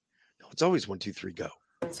 3. No, it's always 1, 2, 3, go.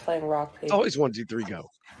 It's playing rock, paper. It's always 1, 2, 3, go.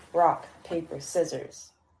 Rock, paper,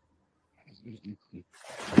 scissors.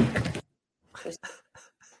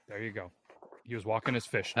 There you go. He was walking his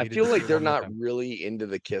fish. I feel like they're not really into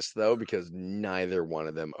the kiss though, because neither one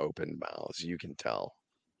of them opened mouths. You can tell.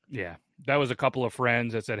 Yeah, that was a couple of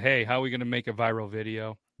friends that said, "Hey, how are we going to make a viral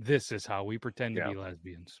video? This is how we pretend to be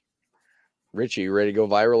lesbians." Richie, you ready to go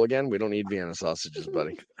viral again? We don't need Vienna sausages,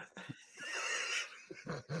 buddy.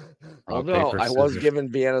 Although I was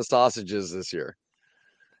given Vienna sausages this year.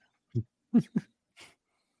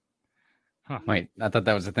 Wait, I thought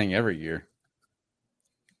that was a thing every year.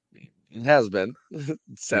 It has been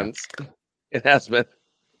since. It has been.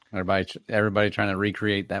 Everybody trying to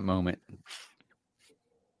recreate that moment.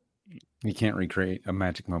 You can't recreate a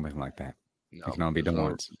magic moment like that. No, it can only be done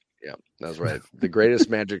once. Yeah, that's right. The greatest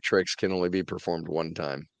magic tricks can only be performed one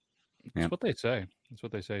time. That's what they say. That's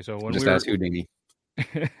what they say. So when just ask Houdini.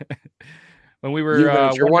 When we were,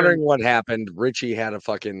 if you're wondering what happened, Richie had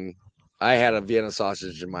I had a Vienna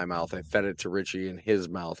sausage in my mouth. I fed it to Richie in his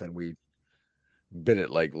mouth, and we bit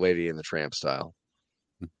it like Lady and the Tramp style.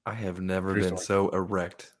 I have never been so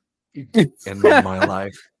erect in my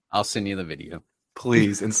life. I'll send you the video,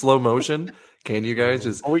 please, in slow motion. Can you guys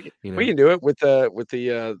just? We can do it with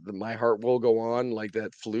the My Heart Will Go On, like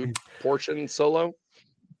that flute portion solo.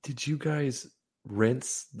 Did you guys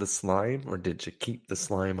rinse the slime, or did you keep the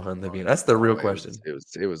slime on the bean? That's the real question.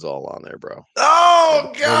 It was all on there, bro.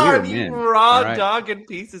 Oh God, you raw dogging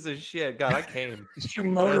pieces of shit. God, I came. You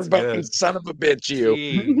motor button son of a bitch, you.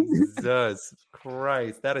 Jesus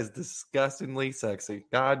Christ, that is disgustingly sexy.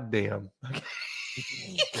 God damn.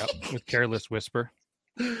 Yep, with Careless Whisper.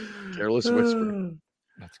 Careless Whisper.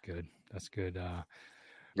 That's good. That's good.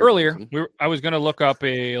 Earlier, I was going to look up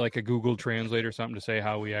a Google Translate or something to say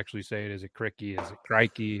how we actually say it. Is it cricky? Is it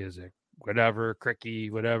crikey? Is it whatever?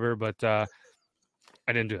 Cricky, whatever. But I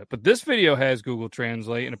I didn't do it. But this video has Google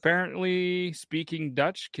Translate, and apparently speaking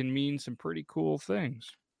Dutch can mean some pretty cool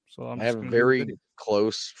things. So I have a very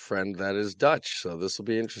close friend that is Dutch, so this will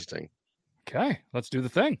be interesting. Okay, let's do the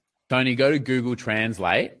thing. Tony, go to Google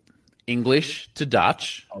Translate, English to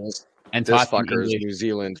Dutch, and this type in fucker is English, New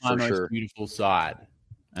Zealand my for most sure. beautiful side,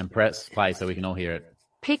 and press play so we can all hear it.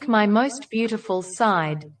 Pick my most beautiful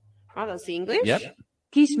side. Oh, that's English? Yep.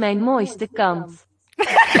 Kies mijn mooiste kant.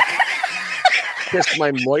 Kiss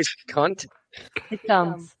my moist cunt. De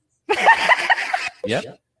kant.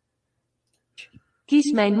 Yep.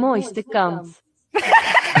 Kies mijn mooiste kant.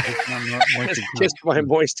 Kiss my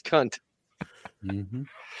moist cunt. Mm-hmm.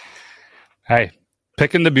 Hey,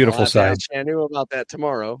 picking the beautiful side. I knew about that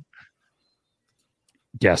tomorrow.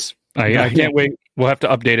 Yes. I can't wait. We'll have to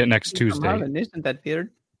update it next Tuesday. Isn't that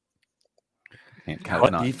weird?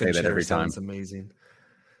 What beef and cheddar sounds amazing.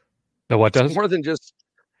 The what does? It's more than just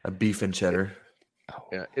a beef and cheddar.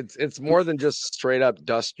 Yeah, it's more than just straight up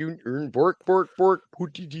dust. You earn bork, put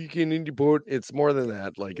the deacon in the boat. It's more than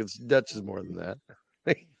that. Like it's Dutch is more than that.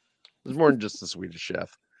 It's more than just the Swedish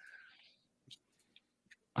chef.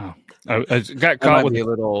 Oh, I got caught with a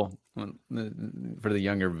little for the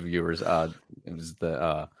younger viewers. It was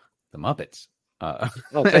the Muppets. Oh,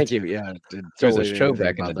 thank you. Yeah, there was a show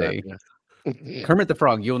back in the day. Yeah. Kermit the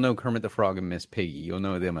Frog. You'll know Kermit the Frog and Miss Piggy. You'll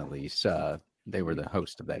know them at least. They were the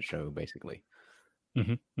host of that show, basically.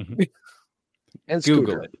 Mm-hmm, mm-hmm. And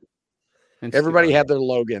Google Scooter. it. And Everybody had their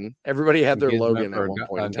Logan. Everybody had their Gizmo Logan or at one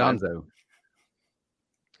point in time.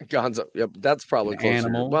 Gonzo. Yep, that's probably closer.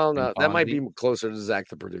 Animal Well, no, and that might Fonzie. be closer to Zach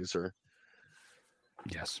the producer.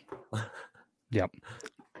 Yes. Yep.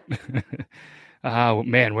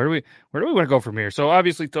 Man, where do we want to go from here? So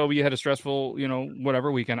obviously, Toby, you had a stressful,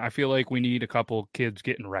 whatever weekend. I feel like we need a couple kids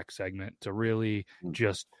getting wrecked segment to really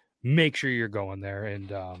just make sure you're going there, and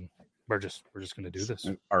we're just going to do this.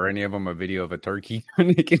 Are any of them a video of a turkey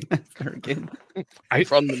making that turkey?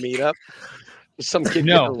 From the meetup, some kid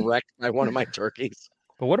getting wrecked by one of my turkeys.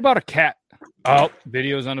 But what about a cat? Oh,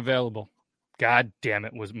 video's unavailable. God damn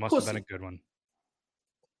it! Must have been a good one.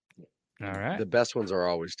 All right. The best ones are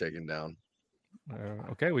always taken down.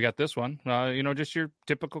 Okay, we got this one. Just your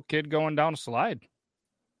typical kid going down a slide.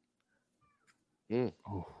 Mm.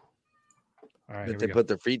 All right, If they put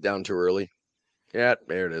their feet down too early. Yeah,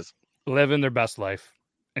 there it is. Living their best life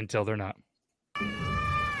until they're not.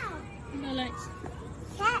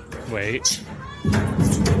 Wait.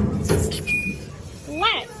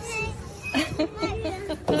 What?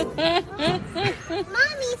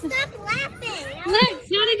 Mommy, stop laughing. Lex,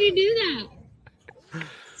 how did you do that?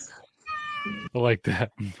 I like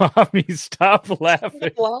that. Mommy, stop laughing.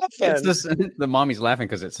 It's just, the mommy's laughing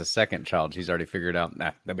because it's a second child. She's already figured out.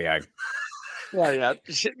 Nah, that'll be all right.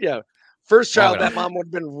 Yeah. First child, that mom would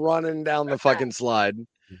have been running down the fucking slide.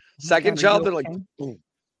 Second child, they're like, boom.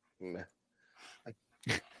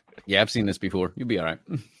 Yeah, I've seen this before. You'll be all right.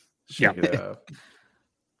 Shake it up.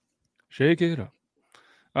 Shake it up.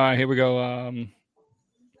 All right, here we go.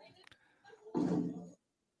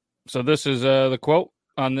 So this is the quote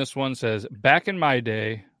on this one says, "Back in my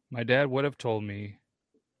day, my dad would have told me."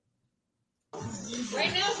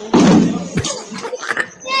 Right now?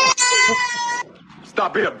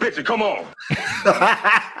 Stop being a bitch and come on.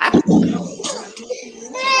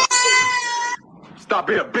 Stop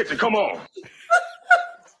being a bitch and come on.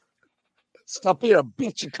 Stop being a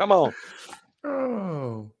bitch and come on.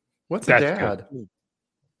 Oh, what's a dad? Good.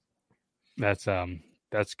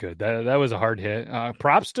 That's good. That was a hard hit.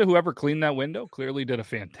 Props to whoever cleaned that window. Clearly did a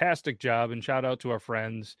fantastic job. And shout out to our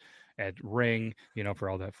friends at Ring, for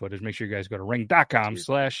all that footage. Make sure you guys go to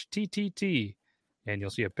ring.com/TTT and you'll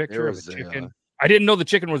see a picture of a chicken. I didn't know the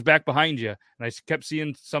chicken was back behind you, and I kept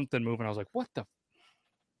seeing something moving. I was like, "What the?"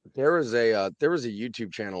 There was a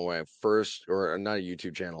YouTube channel when I first, or not a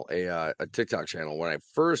YouTube channel, a TikTok channel when I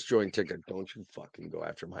first joined TikTok. Don't you fucking go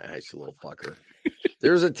after my eyes, you little fucker.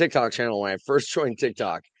 There was a TikTok channel when I first joined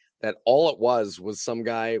TikTok that all it was some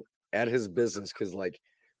guy at his business, because like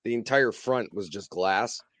the entire front was just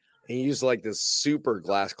glass, and he used like this super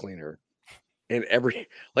glass cleaner, and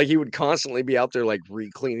he would constantly be out there like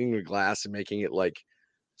re-cleaning the glass and making it like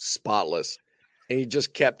spotless. And he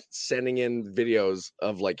just kept sending in videos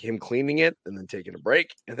of like him cleaning it and then taking a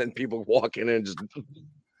break, and then people walking in and just.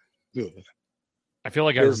 I feel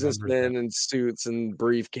like businessmen in suits and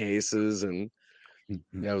briefcases, and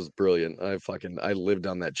that was brilliant. I lived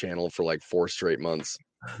on that channel for like 4 straight months.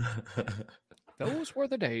 Those were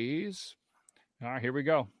the days. All right, here we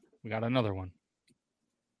go. We got another one.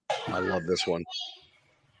 I love this one.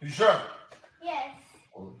 You sure? Yes.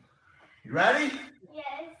 You ready?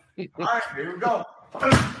 Yes. All right, here we go.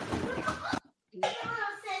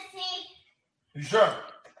 You sure?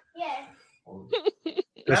 Yes.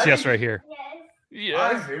 This yes right here. Yes.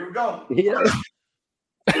 All right, here we go. Yeah.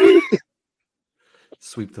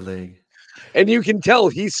 Sweep the leg. And you can tell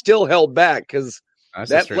he's still held back because That's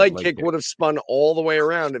a that straight leg leg kick kick. would have spun all the way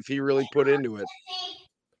around if he really put into it.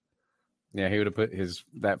 Yeah, he would have put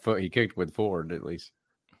that foot he kicked with forward at least.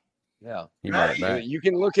 Yeah. He brought it back. You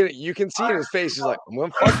can look at it. You can see in his face. He's like, I'm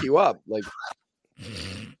going to fuck you up. Like,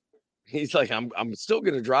 he's like, I'm still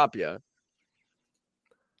going to drop you.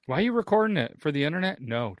 Why are you recording it? For the internet?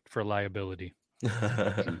 No, for liability.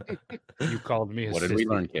 You called me a What did we sissy.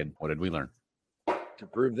 learn, kid? What did we learn? To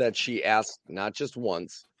prove that she asked not just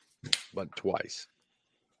once, but twice.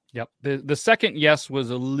 Yep. The second yes was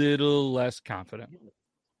a little less confident.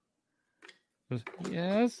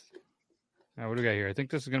 Yes. Now, what do we got here? I think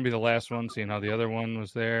this is going to be the last one, seeing how the other one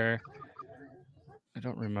was there. I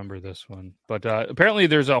don't remember this one. But apparently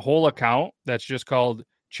there's a whole account that's just called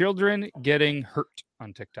Children Getting Hurt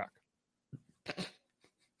on TikTok.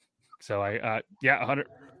 So 100.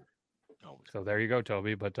 So there you go,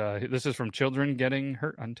 Toby. But this is from Children Getting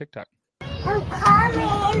Hurt on TikTok. I'm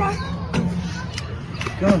coming.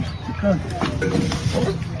 Come. I'm coming.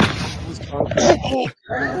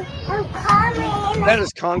 That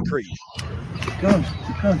is concrete. Come.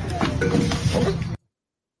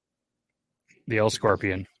 The old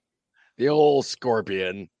scorpion. The old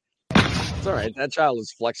scorpion. It's all right. That child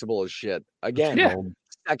is flexible as shit. Again,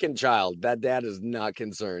 second child. That dad is not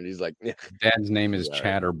concerned. He's like, Dad's name is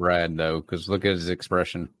Chad or Brad, though, because look at his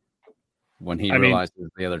expression when he realizes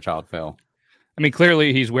the other child fell. I mean,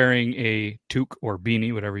 clearly he's wearing a toque or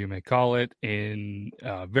beanie, whatever you may call it, in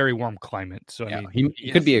a very warm climate. So I mean, he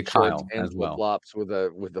could be a shorts Kyle and as well. Flops with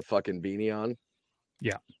the fucking beanie on.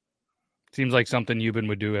 Yeah, seems like something Euban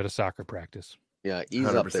would do at a soccer practice. Yeah, ease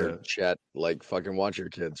up there, 100%. Chet. Like, fucking watch your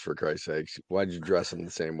kids, for Christ's sakes. Why'd you dress them the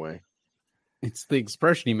same way? It's the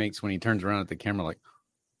expression he makes when he turns around at the camera, like,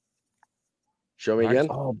 show me again.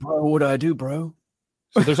 Oh, bro, what do I do, bro?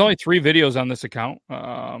 So there's only 3 videos on this account.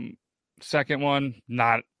 Second one,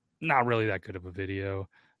 not really that good of a video.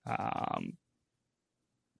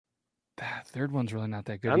 Third one's really not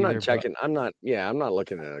that good. I'm either, not checking. I'm not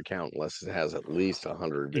looking at an account unless it has at least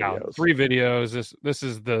 100 videos. No, 3 videos. This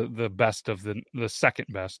is the best of the second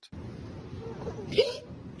best. Oh,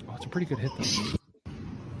 it's a pretty good hit though.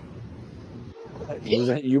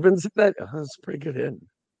 You've been that. Oh, that's a pretty good hit.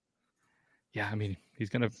 Yeah, I mean,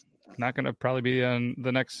 he's not gonna probably be on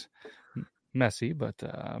the next Messi, but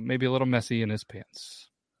maybe a little messy in his pants.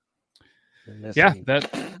 Yeah,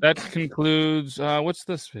 that concludes. What's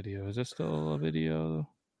this video? Is this still a video?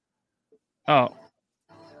 Oh,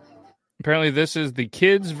 apparently this is the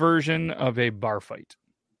kids' version of a bar fight.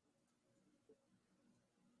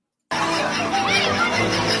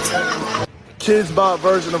 Kids' bar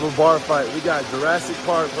version of a bar fight. We got Jurassic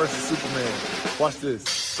Park versus Superman. Watch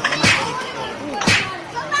this.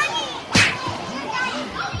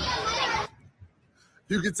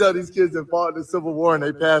 You can tell these kids have fought in the Civil War in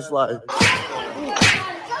their past life.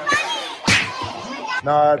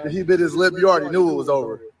 Nah, after he bit his lip, you already knew it was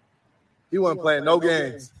over. He wasn't playing no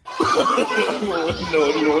games.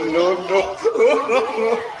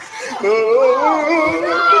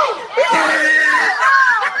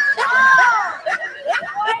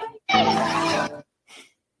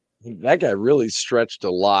 That guy really stretched a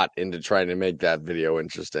lot into trying to make that video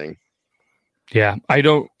interesting. Yeah, I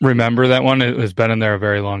don't remember that one. It has been in there a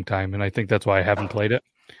very long time, and I think that's why I haven't played it.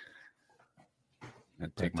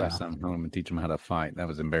 I'd take my son home and teach him how to fight. That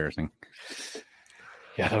was embarrassing.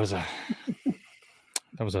 Yeah, that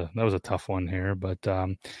was a tough one here, but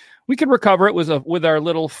we could recover it with our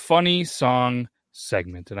little funny song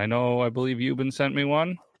segment. And I believe Euban sent me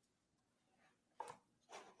one.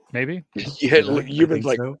 Maybe. Yeah, you've been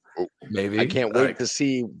like, so. Maybe. I can't wait to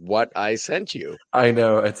see what I sent you. I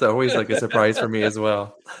know. It's always like a surprise for me as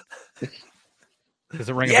well. Does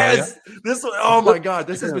it ring a bell? Yes. This one, oh my God.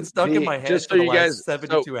 This has been stuck in my head just for so the you last guys,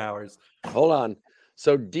 72 hours. Hold on.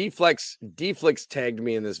 So Deflex tagged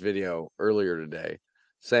me in this video earlier today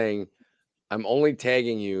saying, I'm only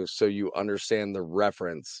tagging you so you understand the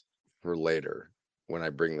reference for later when I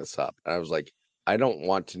bring this up. And I was like, I don't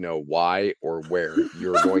want to know why or where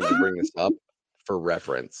you're going to bring this up for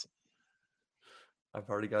reference. I've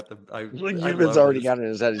already got the. Euban's already got it in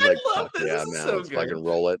his head. He's like, fuck yeah, man, so let's good. fucking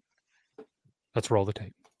roll it. Let's roll the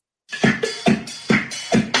tape.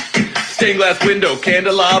 Stained glass window,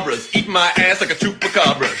 candelabras, eating my ass like a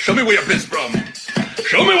chupacabra. Show me where you're pissed from.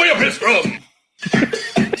 Show me where you're pissed from.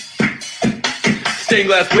 Stained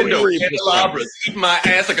glass window, candelabras, eating my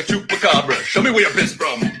ass like a chupacabra. Show me where you're pissed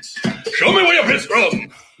from. Show me where you're pissed from.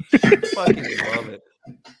 Fucking love it.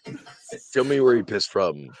 Show me where you pissed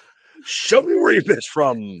from. Show me where you pissed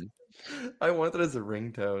from. I want that as a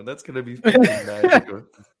ringtone. That's gonna be fucking magical.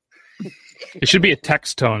 It should be a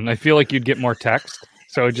text tone. I feel like you'd get more text,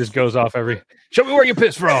 so it just goes off every. Show me where you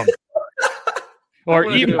pissed from.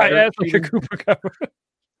 Or eat my ass like a Cooper cover.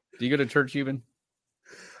 Do you go to church, even?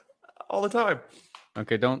 All the time.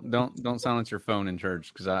 Okay, don't silence your phone in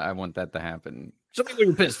church because I want that to happen. Show me where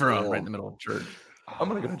you pissed from right in the middle of church. I'm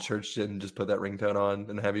gonna go to church and just put that ringtone on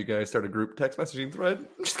and have you guys start a group text messaging thread.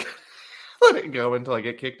 Just let it go until I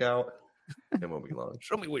get kicked out. It won't be long.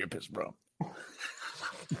 Show me where you're pissed from.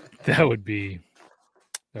 That would be.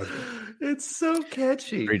 It's so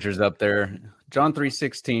catchy. Preacher's up there. John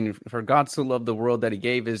 3:16. For God so loved the world that He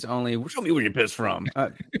gave His only. Show me where you're pissed from.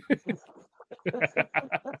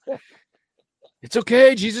 It's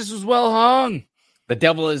okay. Jesus was well hung. The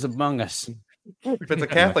devil is among us. If it's a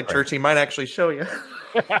Catholic church, he might actually show you.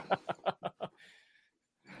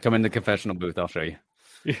 Come in the confessional booth. I'll show you.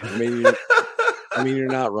 I mean, you're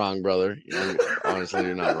not wrong, brother. Honestly,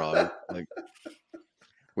 you're not wrong. Like,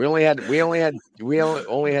 we only had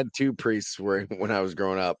two priests when I was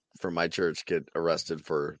growing up from my church get arrested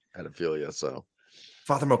for pedophilia. So,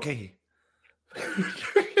 Father Mulcahy.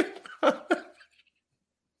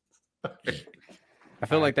 I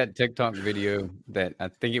feel like that TikTok video that I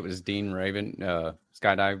think it was Dean Raven,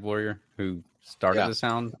 skydive warrior, who started the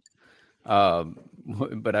sound.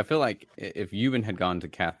 But I feel like if Euban had gone to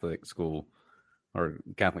Catholic school or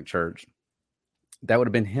Catholic church, that would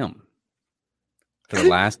have been him. For the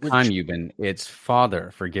last time, Euban, it's Father,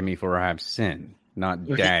 forgive me for I have sinned, not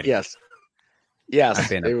Daddy. Yes. I've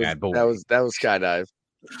been a bad boy. That was skydive.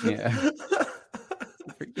 Yeah.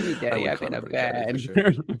 Forgive me, Daddy, I've been a bad.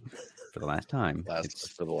 For the last time.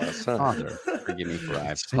 For the last time. Father, forgive me for I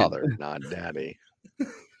have sinned. Father, not Daddy.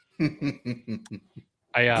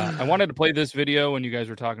 I wanted to play this video when you guys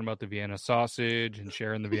were talking about the Vienna sausage and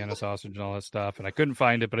sharing the Vienna sausage and all that stuff, and I couldn't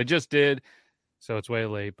find it, but I just did, so it's way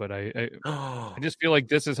late. But I just feel like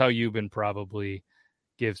this is how Euban probably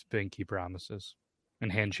gives pinky promises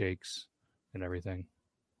and handshakes and everything.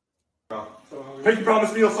 Pinky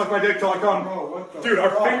promise me you'll suck my dick till I come. Dude, our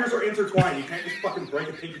fingers are intertwined. You can't just fucking break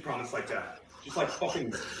a pinky promise like that. Just like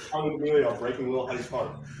fucking Carmen Emilio breaking Lil Huddy's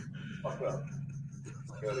heart. Fuck that.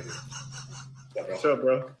 What's up,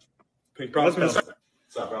 bro? Pinky promise me. What's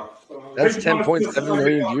up, bro? That's 10.7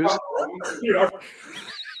 million views.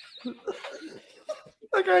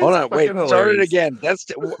 Hold on, wait. Start it again. That's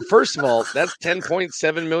first of all, that's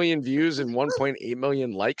 10.7 million views and 1.8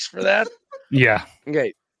 million likes for that. Yeah.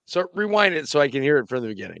 Okay. So rewind it so I can hear it from the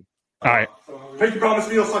beginning. All right. Pinky promise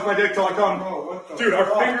me you'll suck my dick till I come. Dude, our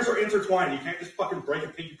fingers are intertwined. You can't just fucking break a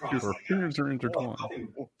pinky promise. Our fingers are intertwined.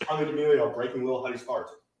 Carmen Emilio breaking Lil Huddy's heart.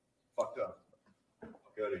 Fucked up.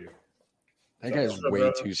 Get out of here. That guy's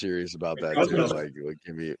way too serious about that too. Like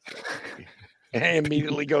give me. And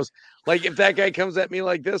immediately goes like, if that guy comes at me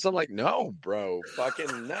like this, I'm like, no, bro,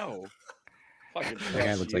 fucking no. Fucking. That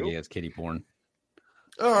guy looks like he has kitty porn.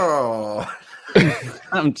 Oh,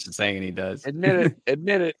 I'm just saying he does. Admit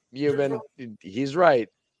it, Euban. He's right.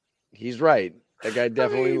 That guy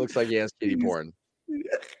definitely looks like he has kitty porn.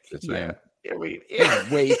 Just saying.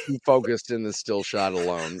 He's way too focused in the still shot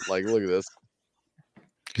alone. Like, look at this.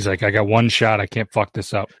 He's like, I got one shot. I can't fuck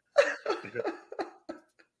this up.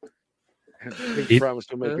 He promised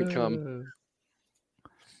to make me come.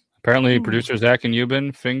 Apparently, producer Zach and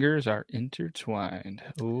Euban fingers are intertwined.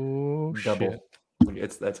 Oh, double. Shit.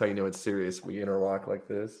 That's how you know it's serious. We interlock like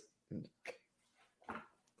this. And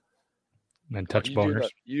then touch you boners.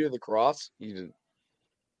 You do the cross? You did.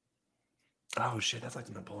 Oh, shit. That's like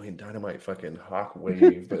the Napoleon Dynamite fucking hawk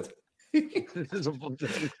wave. But here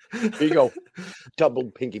you go.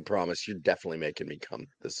 Double pinky promise. You're definitely making me come.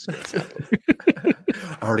 This is going to happen.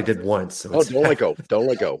 I already did once. So don't let go. Don't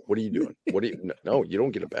let go. What are you doing? No, you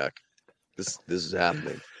don't get it back. This is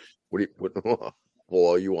happening. What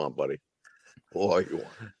all you want, buddy? Pull all you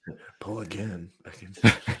want. Pull again.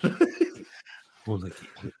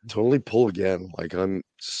 Totally pull again. Like I'm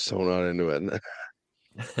so not into it.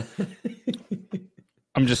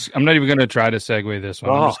 I'm not even going to try to segue this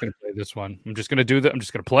one. I'm just going to play this one. I'm just going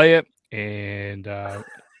to play it. And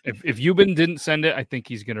if Euban didn't send it, I think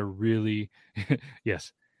he's going to really,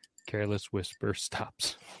 yes. Careless whisper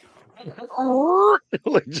stops.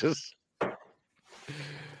 Like just.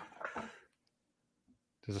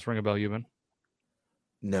 Does this ring a bell, Euban?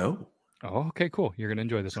 No. Oh, okay, cool. You're going to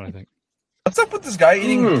enjoy this one, I think. What's up with this guy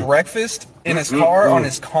eating breakfast in his car on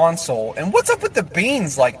his console? And what's up with the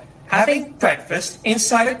beans? Like, having breakfast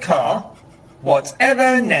inside a car?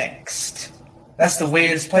 Whatever next? That's the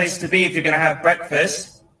weirdest place to be if you're going to have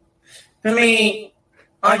breakfast. For me,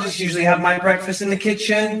 I just usually have my breakfast in the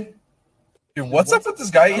kitchen. Dude, what's up with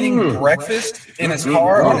this guy eating breakfast in his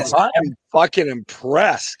car? On his... I'm fucking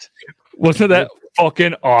impressed. Wasn't that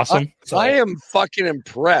fucking awesome? I am fucking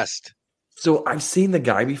impressed. So I've seen the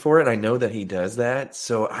guy before, and I know that he does that.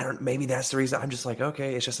 So I don't. Maybe that's the reason. I'm just like,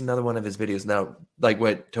 okay, it's just another one of his videos. Now, like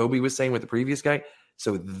what Toby was saying with the previous guy.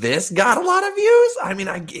 So this got a lot of views. I mean,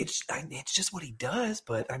 it's just what he does.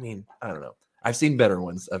 But I mean, I don't know. I've seen better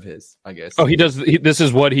ones of his, I guess. Oh, he does. This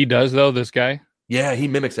is what he does, though. This guy. Yeah, he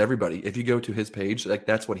mimics everybody. If you go to his page, like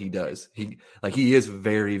that's what he does. He is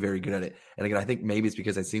very, very good at it. And again, I think maybe it's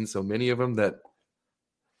because I've seen so many of them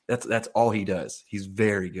that's all he does. He's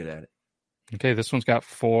very good at it. Okay, this one's got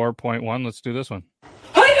 4.1. Let's do this one.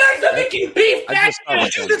 Hi guys, I'm making beef nasty.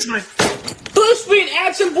 That's my first spin.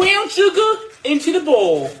 Add some brown sugar into the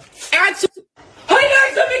bowl. Add some. Hi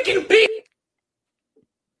guys, I'm making beef.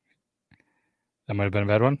 That might have been a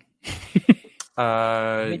bad one.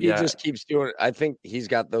 He just keeps doing it. I think he's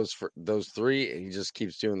got those three, and he just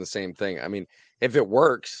keeps doing the same thing. I mean, if it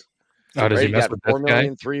works. Oh, does he mess got with 4 this guy?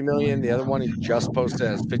 million, 3 million. The other one he just posted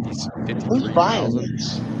has 53,000.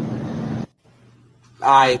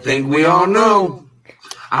 I think we all know.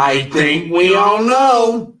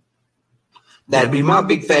 That'd be my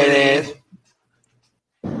big fat ass.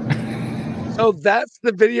 So that's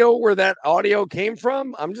the video where that audio came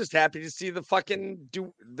from. I'm just happy to see the fucking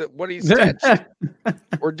what he's sketched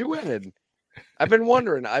or duetted. I've been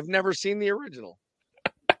wondering. I've never seen the original.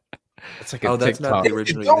 It's like that's not the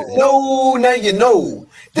original. No, now you know.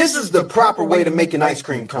 This is the proper way to make an ice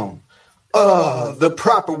cream cone. The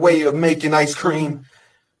proper way of making ice cream.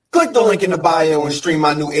 Click the link in the bio and stream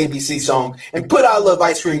my new ABC song. And put I love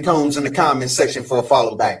ice cream cones in the comments section for a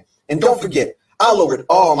follow back. And don't forget, I lowered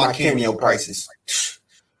all my Cameo prices.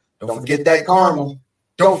 Don't forget that caramel.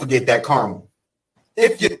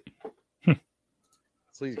 If you...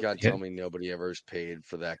 Please God, tell me nobody ever has paid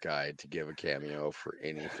for that guy to give a cameo for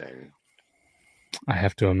anything. I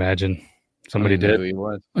have to imagine somebody did. Who he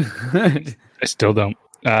was. I still don't.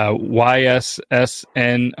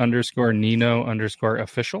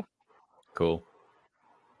 YSSN_Nino_official. Cool.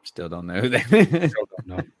 Still don't know who that Still don't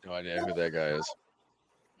know. No idea who that guy is.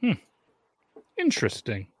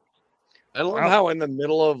 Interesting. I love how in the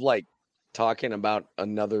middle of like talking about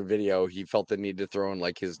another video, he felt the need to throw in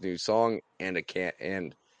like his new song and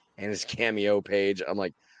and his cameo page. I'm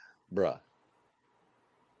like, bruh.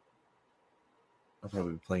 I'll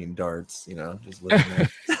probably be playing darts, just listening.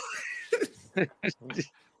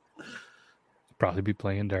 Probably be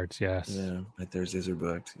playing darts, yes. Yeah, my Thursdays are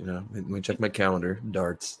booked. Let me check my calendar.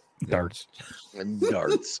 Darts.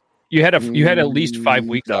 You had at least 5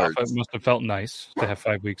 weeks off. It must have felt nice to have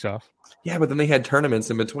 5 weeks off. Yeah, but then they had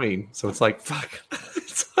tournaments in between, so it's like, fuck.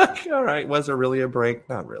 It's like, all right, was there really a break?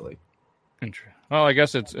 Not really. Well, I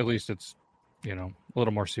guess it's a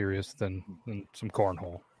little more serious than some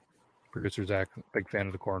cornhole. Producer Zach, big fan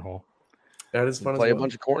of the cornhole. That is fun. Play a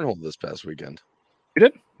bunch of cornhole this past weekend. You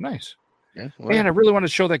did? Nice. Yeah. Man, I really want to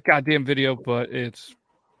show that goddamn video, but it's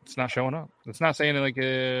not showing up. It's not saying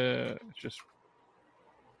it's just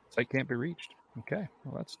site can't be reached. Okay,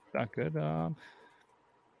 well that's not good.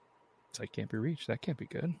 Site can't be reached. That can't be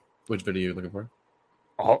good. Which video are you looking for?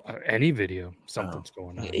 Any video. Something's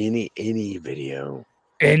going on. Any video.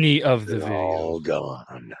 Any of the videos. All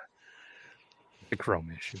gone. The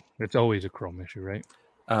Chrome issue. It's always a Chrome issue, right?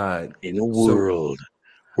 In a world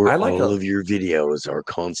where all of your videos are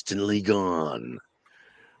constantly gone.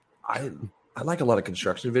 I like a lot of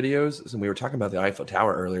construction videos. So we were talking about the Eiffel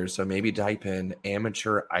Tower earlier, so maybe type in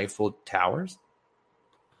amateur Eiffel Towers.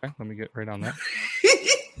 Okay, let me get right on that.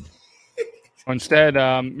 Instead,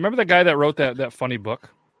 remember the guy that wrote that funny book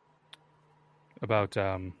about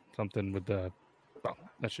something with the... Well,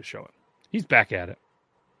 let's just show it. He's back at it.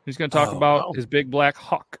 He's going to talk about his big black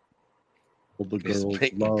hawk. Well, the girls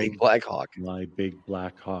big love black hawk. My big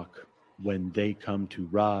black hawk. When they come to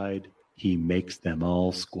ride, he makes them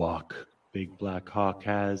all squawk. Big black hawk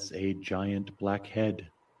has a giant black head.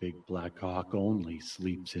 Big black hawk only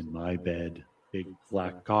sleeps in my bed. Big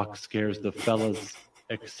black hawk scares the fellas,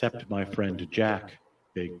 except my friend Jack.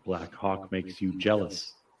 Big black hawk makes you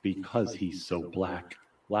jealous because he's so black.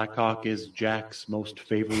 Black hawk is Jack's most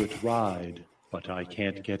favorite ride, but I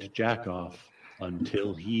can't get Jack off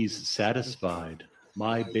until he's satisfied.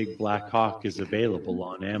 My big black hawk is available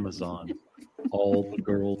on Amazon. All the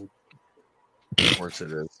girls. Of course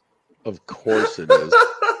it is. Of course it is.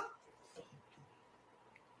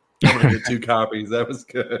 I'm going to get 2 copies. That was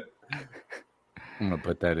good. I'm going to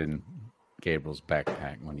put that in Gabriel's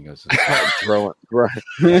backpack when he goes to throwing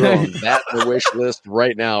that in the wish list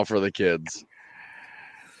right now for the kids.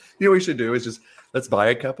 You know what we should do is just let's buy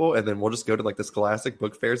a couple, and then we'll just go to like the Scholastic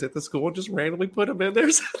book fairs at the school and just randomly put them in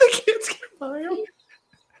there so the kids can buy them.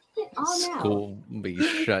 School will be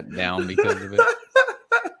shut down because of it.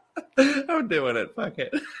 I'm doing it. Fuck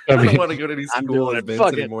it. I don't want to go to these school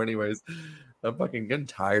events anymore anyways. I'm fucking getting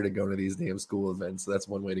tired of going to these damn school events. So that's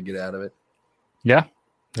one way to get out of it. Yeah.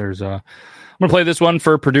 I'm gonna play this one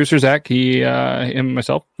for producer Zach. He and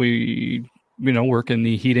myself, we work in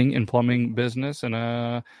the heating and plumbing business,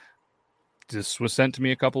 and this was sent to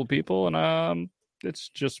me a couple of people, and I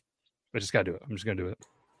just gotta do it. I'm just gonna do it.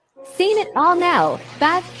 Seen it all now.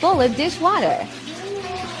 Bath full of dishwater.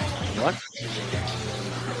 What?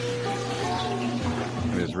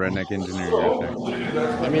 This redneck engineer right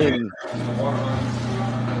there. I mean,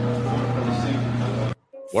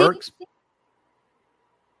 works.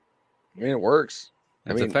 I mean, it works.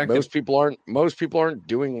 It's I mean, effective. most people aren't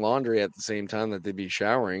doing laundry at the same time that they'd be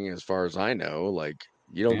showering, as far as I know. Like,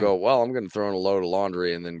 you don't go, well, I'm going to throw in a load of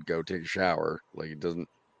laundry and then go take a shower. Like, it doesn't.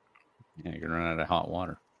 Yeah, you're going to run out of hot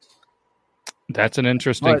water. That's an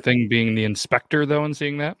interesting thing, being the inspector, though, and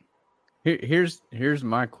seeing that. Here's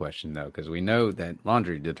my question, though, because we know that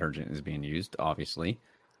laundry detergent is being used, obviously.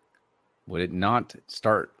 Would it not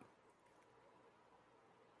start...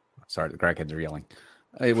 Sorry, the crackheads are yelling.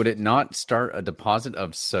 Would it not start a deposit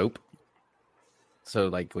of soap? So,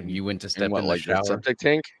 like, when you went to step in the shower... the septic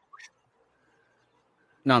tank?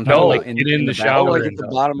 No, I'm talking about in the shower. Like at the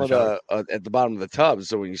bottom of at the bottom of the tub,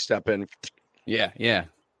 so when you step in... Yeah.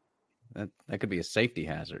 That could be a safety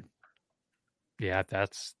hazard. Yeah,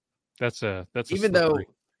 that's even though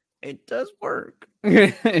it does work.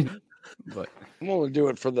 But I'm going to do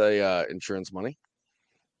it for the insurance money.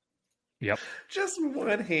 Yep. Just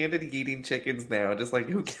one-handed eating chickens now. Just like,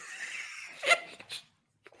 who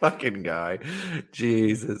fucking guy.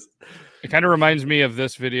 Jesus. It kind of reminds me of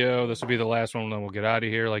this video. This will be the last one, then we'll get out of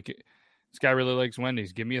here. Like, this guy really likes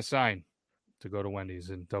Wendy's. Give me a sign to go to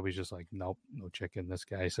Wendy's. And Toby's just like, nope, no chicken. This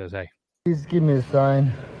guy says, hey. Please give me a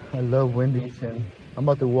sign. I love Wendy's, and I'm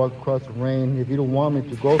about to walk across the rain. If you don't want me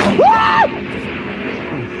to go... Is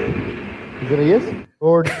it a yes?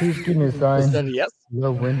 Lord, please give me a sign. Is that a yes? I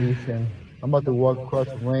love Wendy's, and I'm about to walk across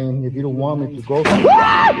the rain. If you don't want me to go... Is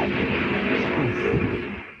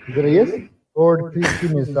it a yes? Lord, please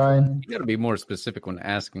give me a sign. You got to be more specific when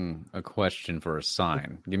asking a question for a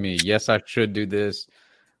sign. Give me a yes, I should do this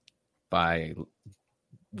by...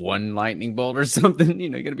 one lightning bolt or something, you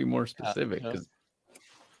got to be more specific. Is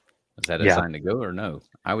that a sign to go or no?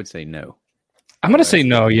 I would say no. I'm going to say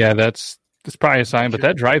no. Yeah, that's probably a sign, but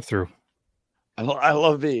that drive-through. I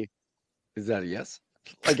love the, is that a yes?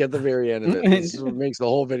 Like at the very end of it, this is what makes the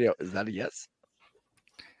whole video. Is that a yes?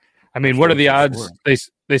 I mean, what are the odds? They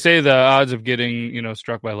say the odds of getting,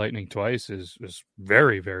 struck by lightning twice is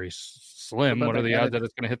very, very slim. What are the odds that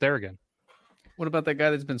it's going to hit there again? What about that guy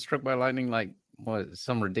that's been struck by lightning like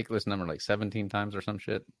some ridiculous number, like 17 times or some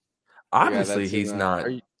shit? Obviously, he's not. Are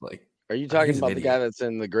you talking about the guy that's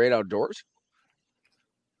in the Great Outdoors?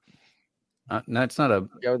 No, it's not a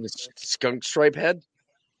guy with the skunk stripe head.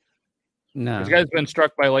 No, this guy's been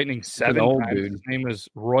struck by lightning 7 old times. dude. His name is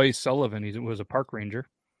Roy Sullivan. He was a park ranger.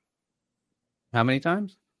 How many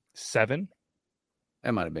times? 7.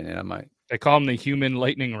 That might have been it. They call him the human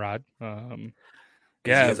lightning rod.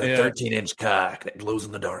 He has a 13-inch cock that glows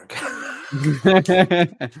in the dark.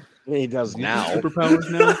 He does now.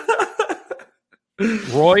 Superpowers now.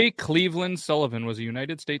 Roy Cleveland Sullivan was a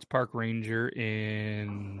United States park ranger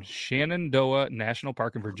in Shenandoah National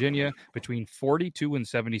Park in Virginia between 42 and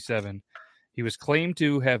 77. He was claimed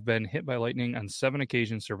to have been hit by lightning on 7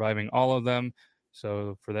 occasions, surviving all of them.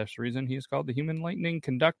 So for this reason, he is called the human lightning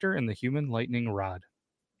conductor and the human lightning rod.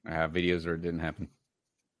 I have videos where it didn't happen.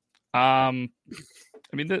 I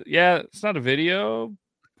mean, it's not a video,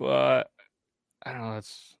 but I don't know.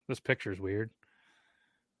 This picture's weird.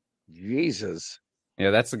 Jesus. Yeah,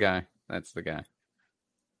 that's the guy. That's the guy.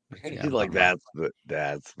 He's like, that's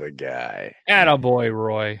the guy. Attaboy,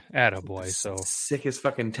 Roy. Attaboy. So sickest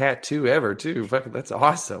fucking tattoo ever, too. Fucking, that's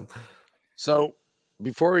awesome. So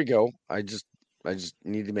before we go, I just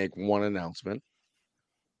need to make one announcement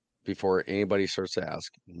before anybody starts to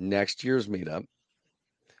ask. Next year's meetup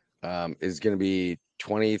is going to be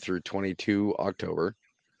 20 through 22 October,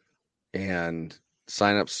 and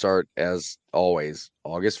signups start as always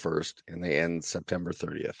August 1st, and they end September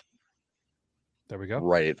 30th. There we go.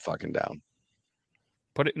 Write it fucking down.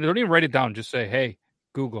 Don't even write it down. Just say, hey,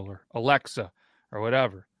 Google or Alexa or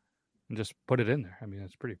whatever, and just put it in there. I mean,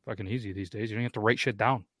 it's pretty fucking easy these days. You don't have to write shit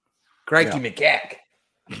down. Crikey McCack.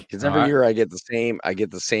 Because every year I get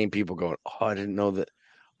the same people going, oh, I didn't know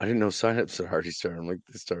signups had already started. I'm like,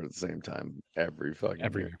 they start at the same time every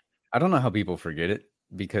fucking year. I don't know how people forget it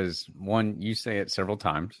because one, you say it several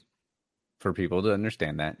times for people to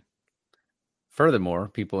understand that. Furthermore,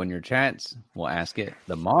 people in your chats will ask it.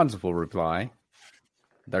 The mods will reply.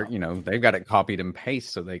 They've got it copied and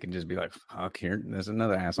paste so they can just be like, fuck, here, there's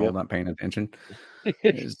another asshole not paying attention.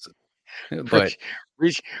 But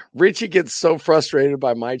Richie gets so frustrated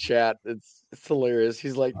by my chat. It's hilarious.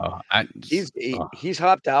 He's like, he's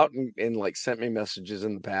hopped out and like sent me messages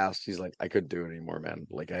in the past. He's like, I couldn't do it anymore, man.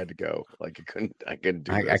 Like I had to go. Like I couldn't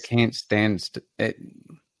do this. I can't stand it.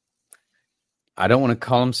 I don't want to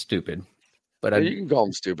call him stupid, but you can call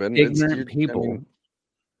him stupid. Ignorant people,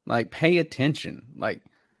 like, pay attention. Like,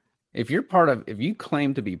 if you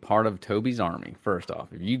claim to be part of Toby's army, first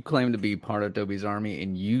off, if you claim to be part of Toby's army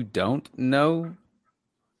and you don't know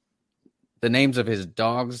the names of his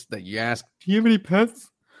dogs that you ask, do you have any pets?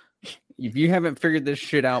 If you haven't figured this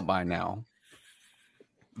shit out by now,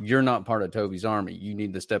 you're not part of Toby's army. You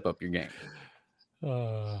need to step up your game.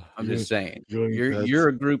 I'm just saying. You're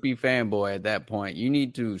a groupie fanboy at that point. You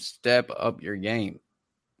need to step up your game.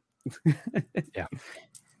 Yeah.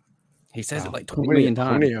 He says it like 20 million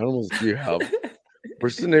times. How many animals do you have?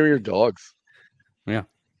 What's the name of your dogs? Yeah.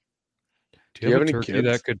 Do you have a turkey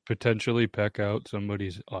that could potentially peck out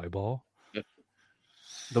somebody's eyeball?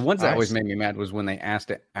 The ones that always made me mad was when they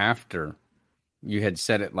asked it after you had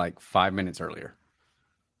said it like 5 minutes earlier.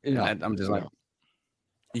 Yeah. I'm just like,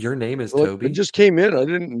 your name is Toby. It just came in. I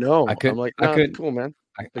didn't know. I'm like, nah, couldn't, cool, man.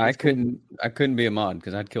 I couldn't be a mod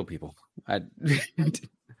because I'd kill people.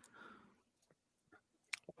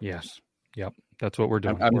 Yes. Yep. That's what we're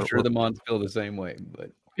doing. I'm sure the mods feel the same way, but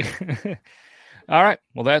all right.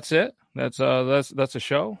 Well, that's it. That's a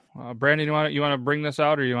show. Brandon, you want to bring this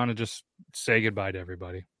out, or you want to just say goodbye to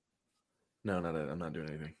everybody? No, I'm not doing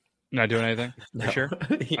anything. Not doing anything? No. You sure?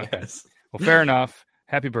 Yes. Okay. Well, fair enough.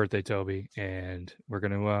 Happy birthday, Toby. And we're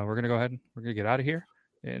gonna go ahead and we're gonna get out of here.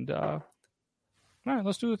 And all right,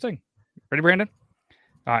 let's do the thing. Ready, Brandon?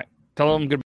 All right. Tell them goodbye.